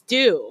clients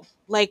do?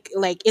 Like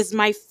is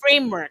my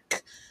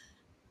framework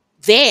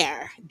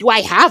there? Do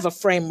I have a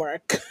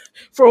framework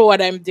for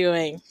what I'm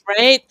doing?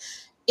 Right?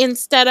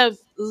 Instead of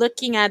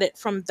looking at it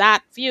from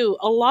that view,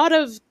 a lot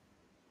of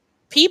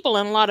people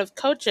and a lot of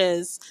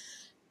coaches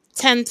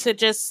tend to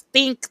just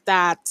think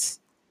that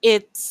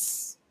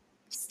it's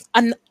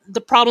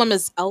the problem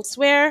is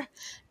elsewhere,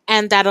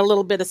 and that a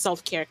little bit of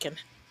self-care can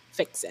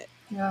fix it.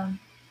 Yeah.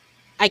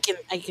 I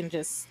can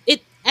just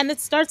it and it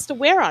starts to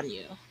wear on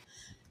you,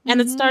 and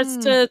it starts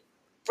Mm-hmm. to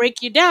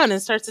break you down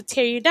and starts to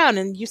tear you down,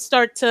 and you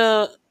start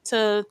to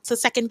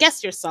second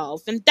guess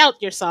yourself and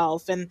doubt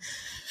yourself, and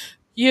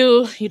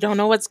you don't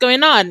know what's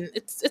going on.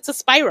 It's a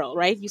spiral,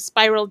 right? You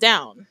spiral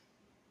down.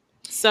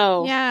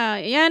 So Yeah,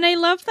 yeah, and I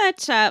love that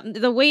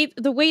the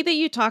way that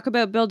you talk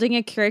about building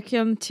a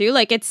curriculum too.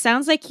 Like it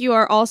sounds like you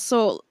are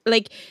also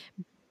like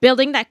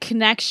building that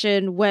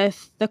connection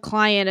with the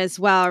client as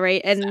well,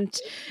 right? And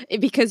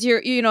because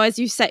as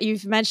you said,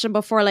 you've mentioned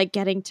before, like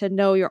getting to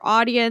know your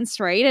audience,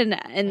 right? And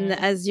mm,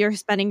 as you're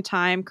spending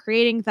time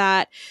creating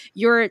that,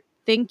 you're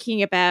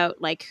thinking about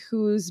like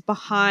who's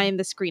behind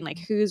the screen, like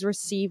who's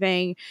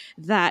receiving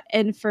that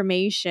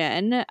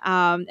information,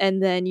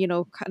 and then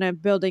kind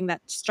of building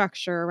that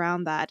structure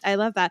around that. I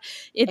love that.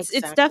 It's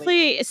exactly.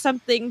 definitely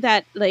something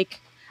that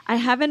like I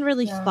haven't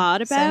really Yeah.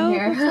 thought Same about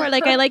here. before.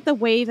 Like I like the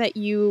way that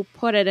you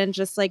put it, and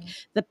just like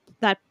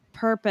that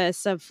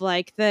purpose of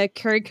like the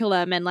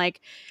curriculum, and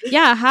like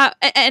yeah,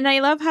 and I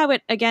love how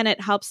it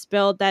helps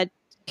build that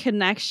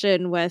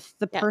connection with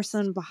the Yes,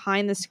 person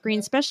behind the screen,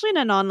 especially in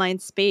an online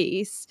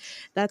space.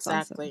 That's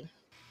awesome. exactly.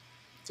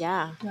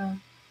 Yeah. Yeah.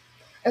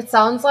 It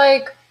sounds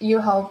like you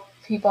help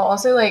people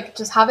also like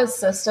just have a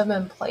system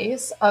in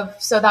place of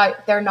so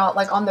that they're not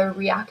like on the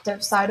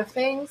reactive side of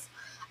things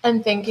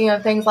and thinking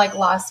of things like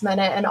last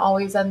minute and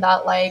always in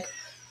that like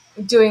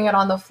doing it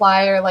on the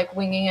fly or like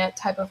winging it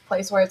type of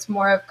place where it's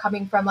more of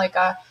coming from like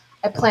a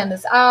I plan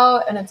this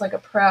out and it's like a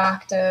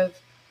proactive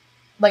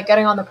like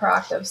getting on the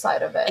proactive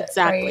side of it, right?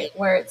 Exactly.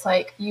 Where it's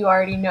like you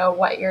already know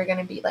what you're going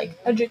to be like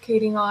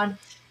educating on,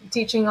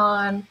 teaching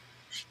on.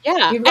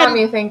 Yeah. You've got And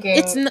me it's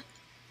thinking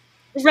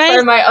right.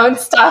 for my own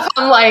stuff.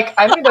 I'm like,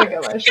 I need to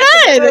get my shit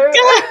Good. together.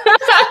 Good.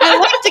 I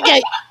love to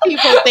get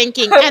people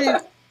thinking.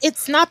 And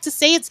it's not to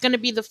say it's going to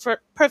be the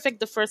perfect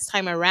the first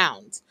time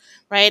around,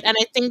 right? And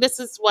I think this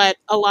is what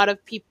a lot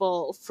of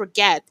people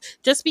forget.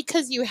 Just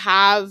because you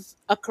have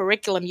a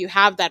curriculum, you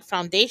have that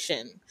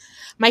foundation.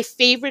 My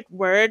favorite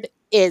word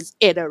is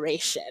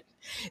iteration.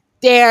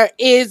 There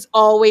is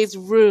always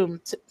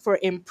room for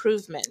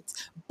improvement.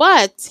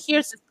 But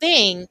here's the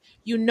thing,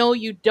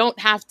 you don't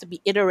have to be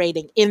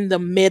iterating in the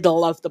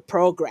middle of the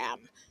program.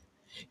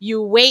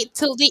 You wait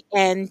till the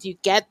end, you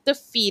get the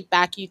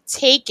feedback, you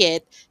take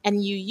it,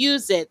 and you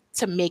use it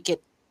to make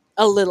it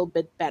a little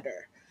bit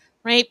better,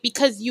 right?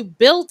 Because you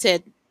built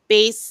it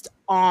based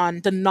on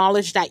the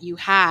knowledge that you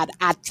had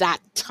at that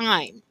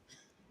time.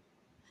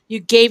 You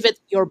gave it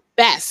your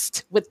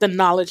best with the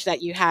knowledge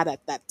that you had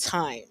at that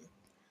time.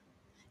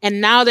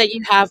 And now that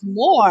you have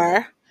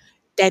more,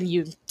 then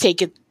you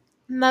take it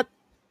not,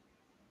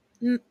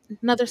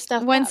 another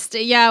step up, One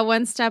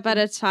step at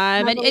a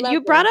time. another And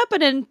you brought level. up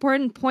an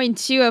important point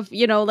too of,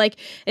 like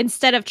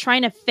instead of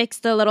trying to fix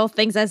the little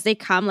things as they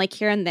come, like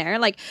here and there,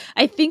 like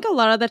I think a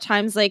lot of the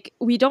times like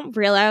we don't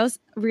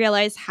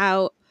realize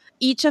how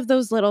each of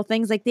those little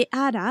things like they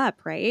add up,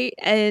 right?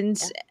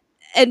 Yeah,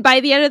 And by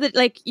the end of the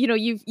like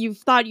you've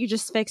thought you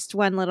just fixed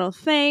one little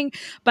thing,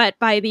 but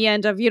by the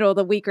end of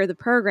the week or the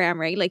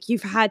program, right, like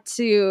you've had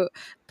to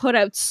put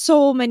out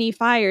so many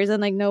fires,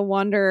 and like no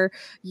wonder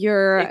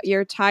you're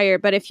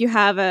tired. But if you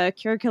have a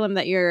curriculum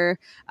that you're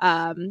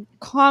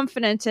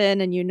confident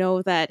in, and you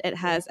know that it yeah,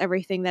 has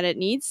everything that it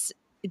needs,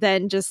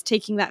 then just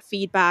taking that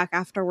feedback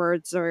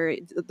afterwards, or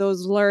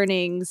those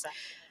learnings, exactly.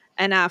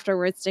 and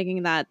afterwards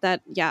taking that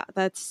yeah,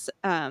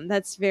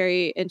 that's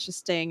very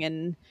interesting.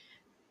 And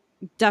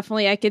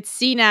definitely I could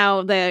see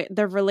now the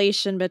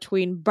relation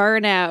between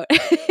burnout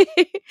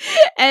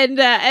and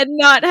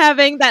not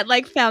having that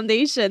like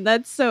foundation.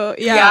 That's so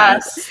yeah.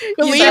 Yes, You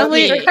Believe so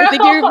definitely, true. me. I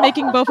think you're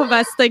making both of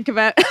us think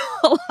about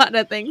a lot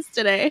of things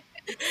today.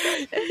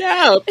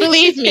 No,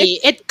 believe me,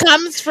 it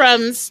comes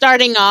from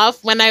starting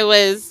off when I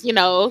was,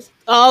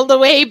 all the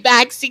way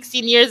back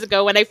 16 years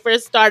ago when I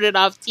first started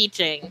off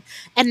teaching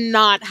and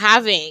not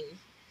having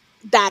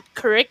that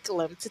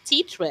curriculum to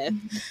teach with.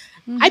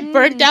 I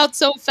burnt Mm-hmm. out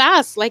so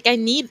fast. Like I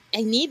needed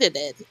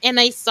it. And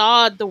I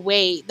saw the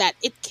way that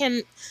it's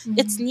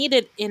Mhm.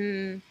 needed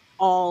in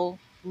all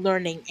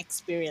learning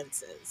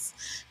experiences.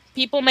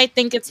 People might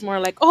think it's more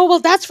like, oh, well,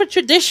 that's for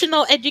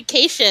traditional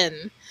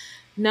education.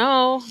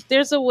 No,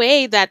 there's a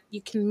way that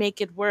you can make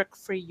it work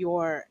for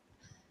your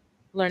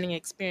learning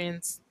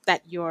experience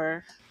that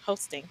you're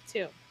hosting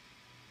too.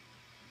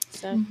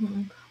 So,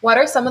 What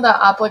are some of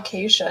the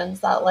applications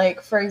that,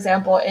 like, for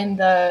example, in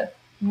the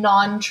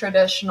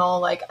non-traditional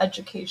like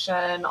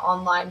education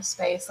online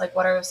space, like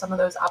what are some of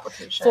those for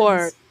applications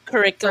for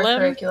curriculum,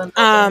 curriculum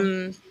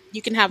building?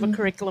 you can have a Mhm.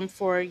 curriculum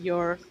for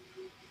your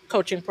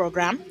coaching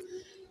program.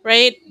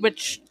 right?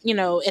 Which,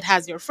 it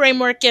has your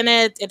framework in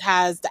it, it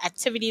has the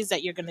activities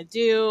that you're going to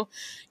do.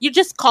 You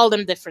just call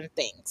them different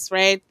things,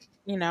 right?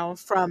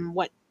 From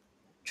what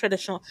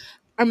traditional.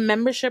 Our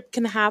membership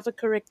can have a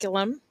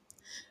curriculum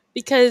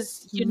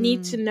because you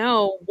need to Mm.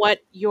 know what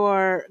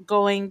you're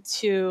going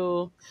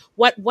to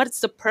what's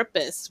the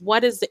purpose,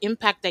 what is the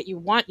impact that you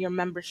want your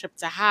membership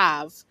to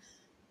have,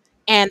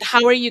 and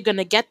how are you going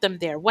to get them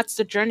there, what's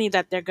the journey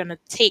that they're going to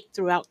take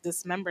throughout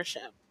this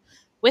membership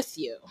with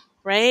you,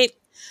 right?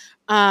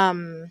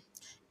 um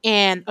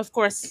and of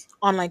course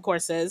online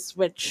courses,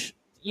 which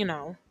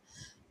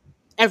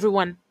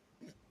everyone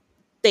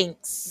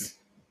thinks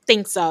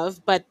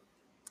of, but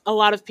a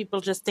lot of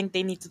people just think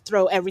they need to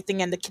throw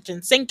everything in the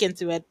kitchen sink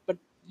into it, but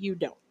you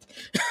don't.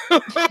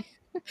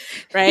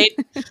 Right?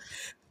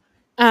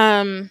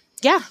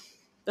 Yeah,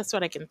 that's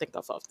what I can think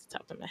of off the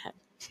top of my head.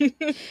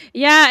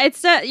 Yeah,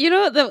 it's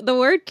the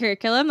word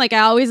curriculum, like I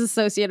always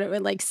associate it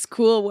with like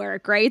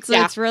schoolwork, right? So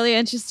Yeah. it's really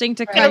interesting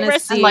to kind of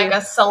University. And see like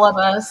a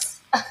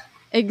syllabus.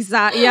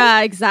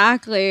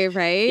 exactly,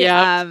 right?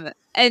 Yeah.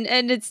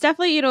 And it's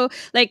definitely,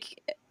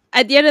 like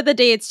at the end of the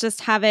day, it's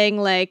just having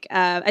like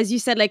as you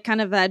said, like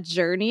kind of that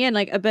journey and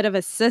like a bit of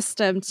a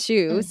system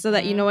too, so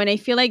that Mhm. and I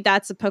feel like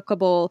that's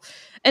applicable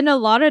in a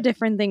lot of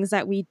different things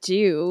that we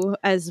do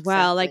as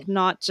well, Exactly. like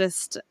not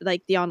just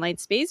like the online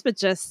space, but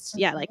just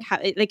like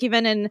Mhm. like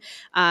even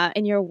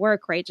in your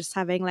work, right? Just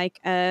having like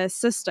a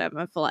system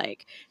of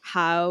like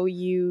how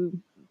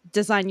you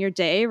design your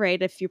day,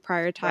 right? If you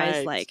prioritize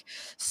Right. like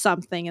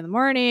something in the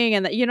morning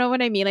and that, you know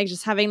what I mean, like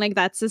just having like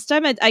that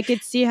system, I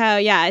could see how,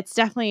 yeah, it's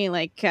definitely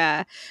like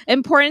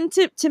important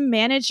to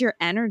manage your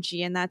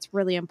energy, and that's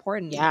really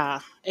important.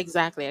 Yeah,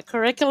 exactly. A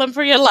curriculum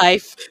for your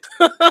life.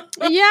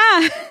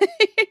 Yeah.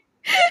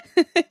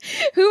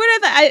 Who would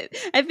have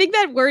I think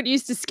that word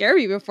used to scare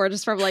me before,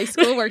 just from like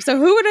schoolwork, so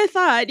who would have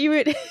thought you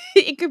would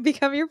it could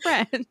become your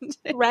friend.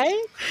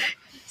 Right?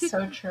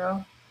 So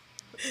true.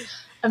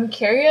 I'm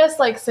curious,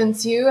 like,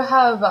 since you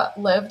have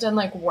lived and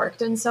like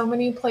worked in so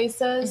many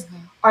places,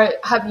 Mhm.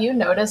 have you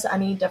noticed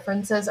any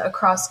differences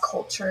across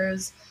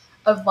cultures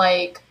of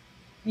like,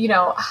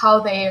 how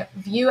they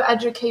view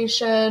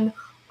education,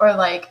 or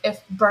like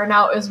if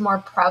burnout is more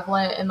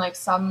prevalent in like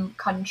some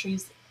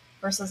countries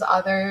versus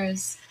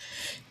others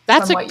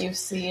That's from a what you've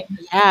seen?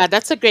 Yeah,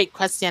 that's a great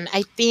question.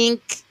 I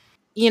think,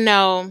 you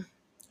know,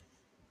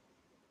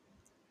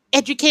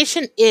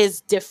 education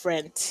is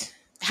different,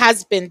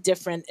 has been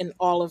different in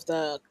all of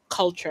the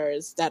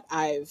cultures that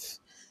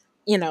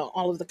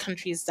all of the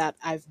countries that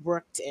I've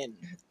worked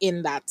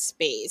in that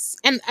space.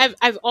 And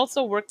I've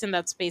also worked in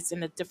that space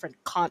in a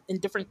in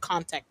different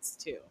contexts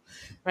too,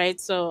 right?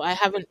 So I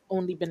haven't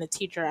only been a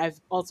teacher, I've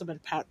also been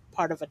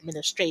part of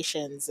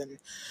administrations and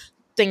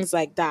things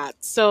like that.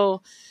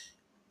 So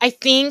I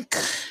think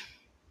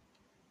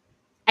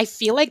I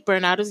feel like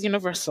burnout is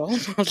universal.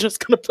 I'm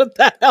just gonna put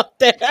that out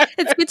there.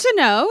 It's good to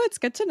know. It's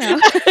good to know.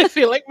 I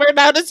feel like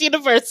burnout is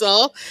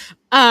universal.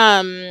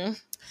 I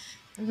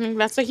think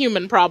that's a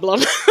human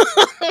problem,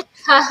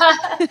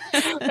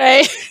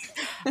 right?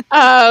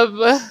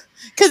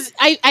 Because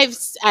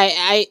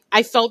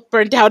I felt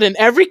burnt out in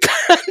every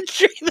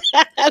country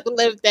that I've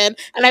lived in,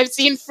 and I've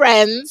seen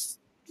friends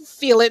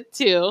feel it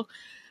too.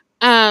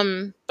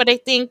 But I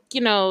think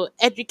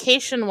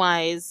education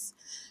wise,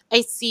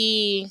 I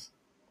see,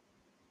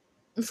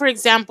 for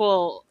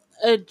example,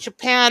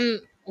 Japan.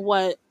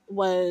 What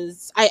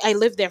was I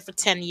lived there for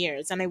 10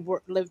 years, and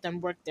lived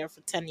and worked there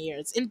for 10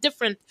 years in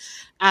different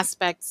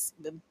aspects.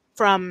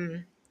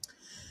 From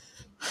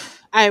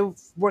I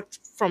worked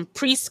from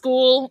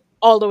preschool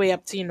all the way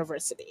up to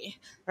university,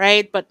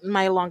 right? But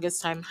my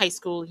longest time, high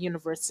school,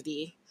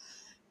 university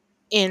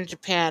in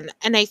Japan.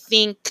 And I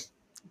think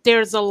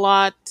there's a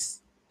lot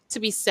to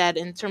be said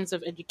in terms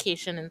of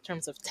education, in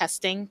terms of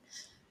testing,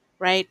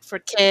 right, for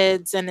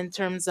kids, and in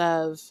terms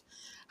of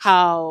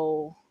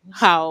how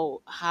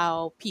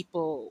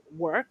people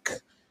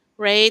work,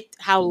 right?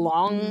 How Mm.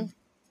 long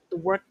the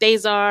work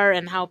days are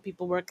and how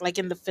people work, like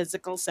in the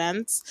physical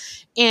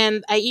sense.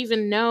 And I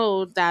even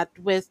know that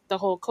with the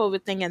whole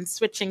COVID thing and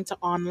switching to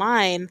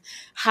online,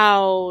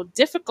 how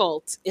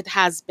difficult it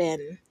has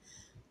been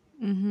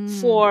Hmm.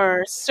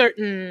 for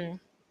certain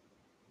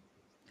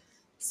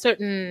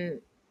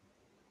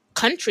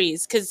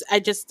countries, because I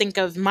just think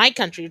of my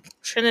country,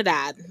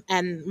 Trinidad,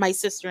 and my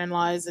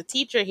sister-in-law is a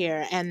teacher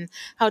here, and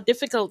how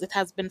difficult it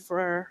has been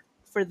for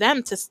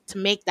them to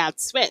make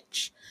that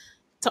switch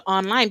to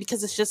online,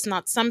 because it's just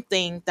not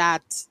something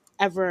that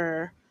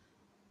ever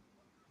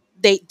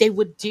they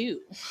would do.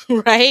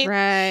 Right?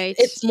 Right.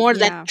 It's more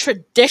that Yeah.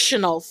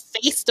 traditional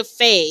face to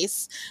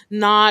face,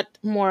 not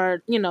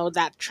more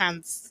that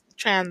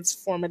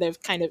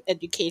transformative kind of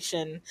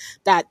education,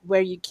 that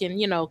where you can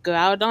go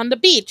out on the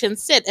beach and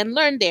sit and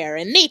learn there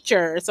in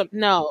nature or something.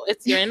 No,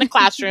 it's you're in a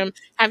classroom,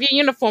 have your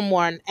uniform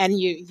worn, and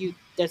you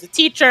there's a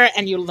teacher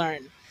and you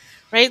learn,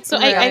 right? So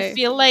I Right.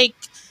 feel like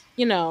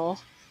you know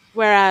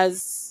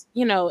whereas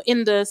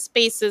in the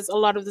spaces, a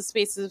lot of the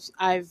spaces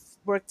I've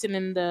worked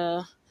in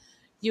the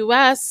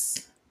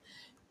US,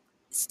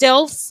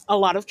 still a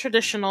lot of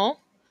traditional,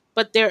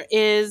 but there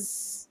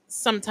is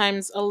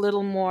sometimes a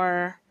little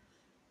more,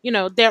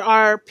 there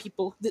are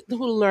people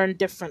who learn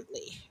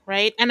differently,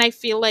 right? And I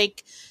feel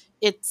like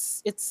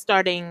it's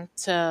starting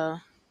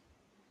to,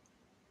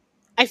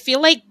 I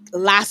feel like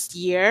last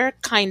year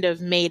kind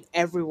of made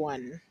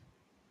everyone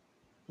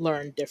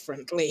learn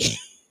differently,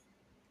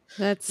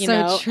 That's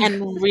so true.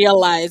 and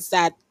realize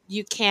that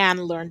you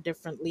can learn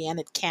differently and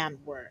it can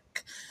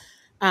work.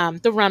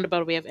 The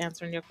roundabout way of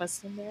answering your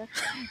question there.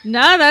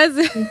 No, that's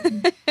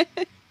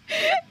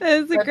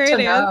that's a Good great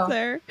to know.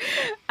 answer.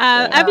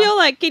 Yeah.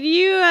 Abbiola, can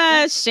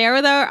you share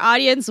with our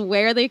audience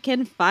where they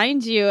can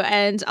find you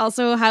and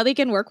also how they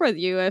can work with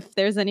you if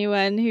there's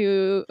anyone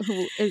who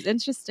is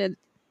interested?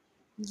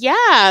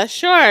 Yeah,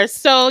 sure.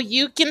 So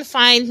you can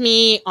find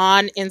me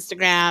on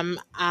Instagram.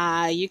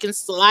 You can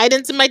slide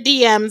into my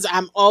DMs.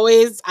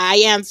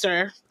 I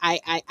answer.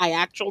 I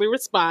actually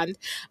respond.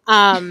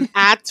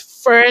 At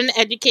Fern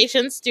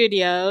Education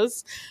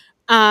Studios,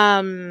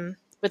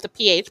 with a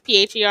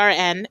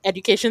PHERN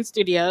Education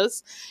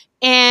Studios.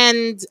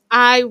 And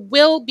I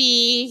will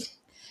be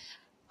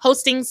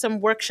hosting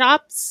some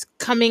workshops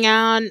coming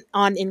on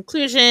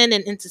inclusion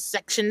and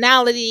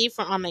intersectionality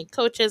for online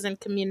coaches and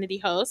community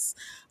hosts,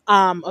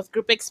 of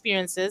group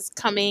experiences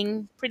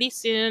coming pretty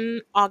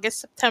soon, August,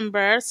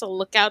 September. So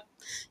look out.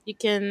 You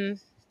can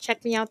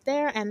check me out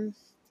there and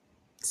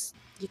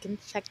you can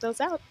check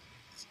those out.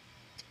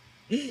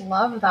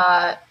 Love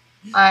that.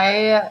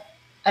 I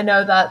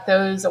know that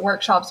those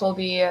workshops will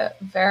be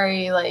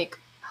very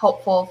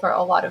helpful for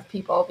a lot of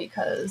people,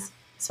 because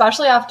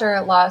especially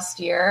after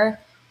last year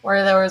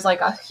where there was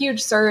a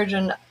huge surge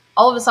and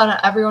all of a sudden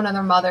everyone and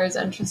their mother is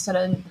interested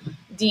in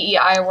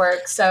DEI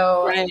work.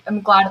 So Right.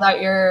 I'm glad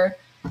that you're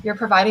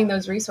providing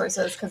those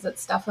resources, because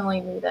it's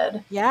definitely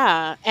needed.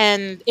 Yeah.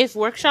 And if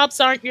workshops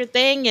aren't your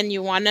thing and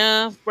you want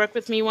to work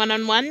with me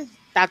one-on-one,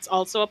 that's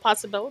also a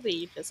possibility.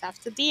 You just have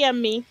to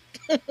DM me.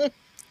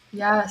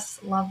 Yes,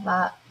 love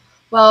that.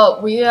 Well,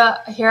 we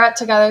here at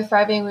Together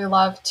Thriving, we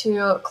love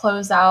to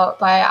close out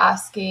by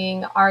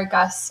asking our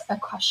guests a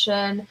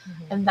question,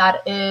 and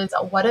that is,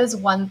 what is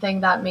one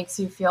thing that makes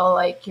you feel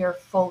like you're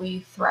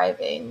fully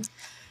thriving?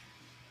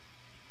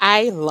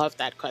 I love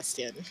that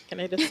question. Can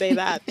I just say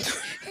that?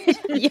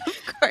 Yeah,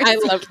 of course. I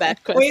love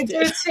that We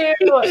question.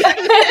 do too.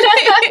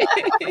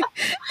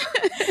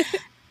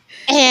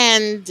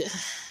 And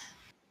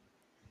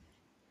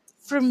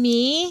for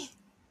me,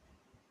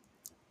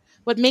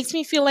 what makes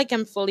me feel like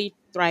I'm fully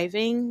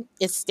thriving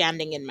is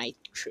standing in my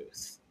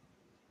truth.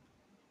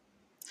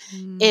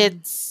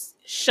 It's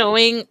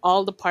showing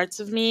all the parts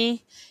of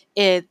me.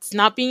 It's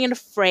not being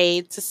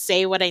afraid to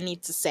say what I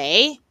need to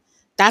say.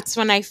 That's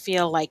when I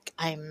feel like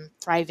I'm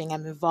thriving,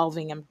 I'm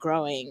evolving, I'm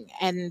growing.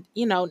 And,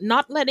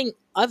 not letting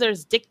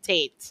others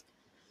dictate,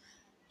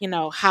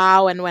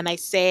 how and when I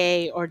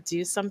say or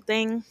do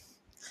something.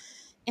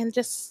 And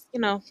just,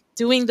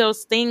 doing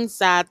those things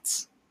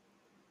that,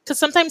 because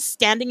sometimes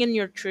standing in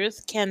your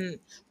truth can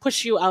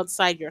push you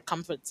outside your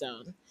comfort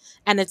zone.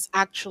 And it's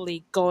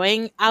actually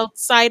going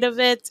outside of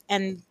it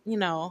and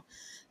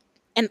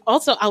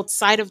also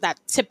outside of that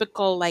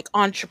typical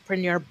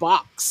entrepreneur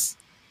box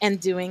and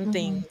doing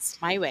things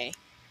my way.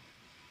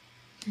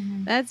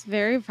 That's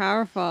very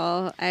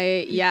powerful.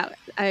 I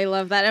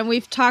love that. And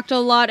we've talked a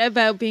lot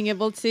about being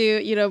able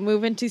to,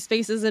 move into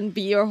spaces and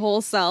be your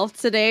whole self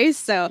today.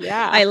 So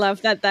Yeah. I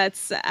love that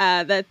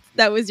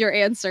that was your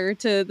answer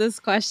to this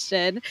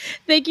question.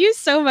 Thank you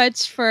so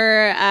much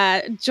for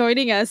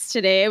joining us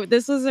today.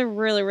 This was a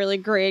really, really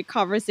great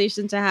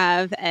conversation to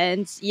have.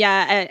 And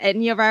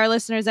any of our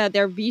listeners out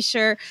there, be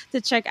sure to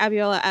check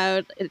Abbiola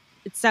out.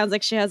 It sounds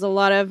like she has a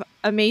lot of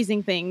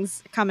amazing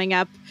things coming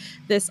up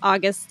this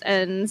August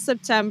and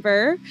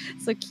September.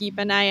 So keep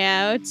an eye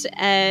out,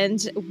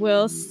 and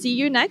we'll see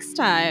you next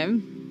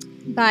time.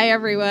 Bye,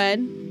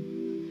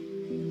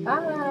 everyone.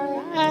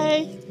 Bye.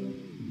 Bye.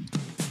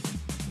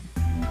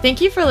 Thank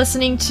you for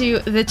listening to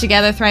the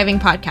Together Thriving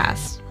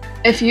podcast.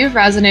 If you've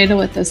resonated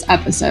with this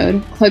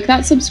episode, click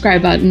that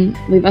subscribe button,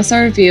 leave us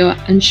a review,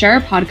 and share our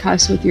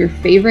podcast with your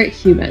favorite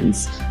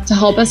humans to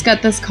help us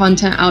get this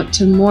content out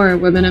to more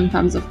women and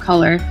femmes of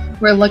color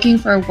who are looking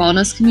for a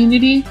wellness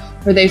community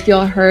where they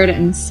feel heard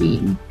and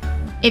seen.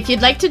 If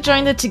you'd like to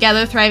join the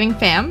Together Thriving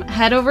fam,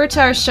 head over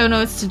to our show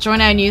notes to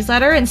join our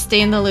newsletter and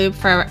stay in the loop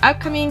for our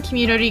upcoming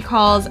community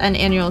calls and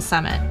annual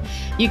summit.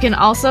 You can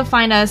also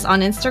find us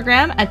on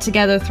Instagram at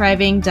Together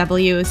Thriving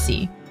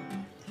WOC.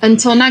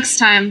 Until next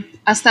time,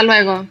 hasta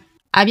luego.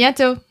 A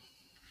bientôt!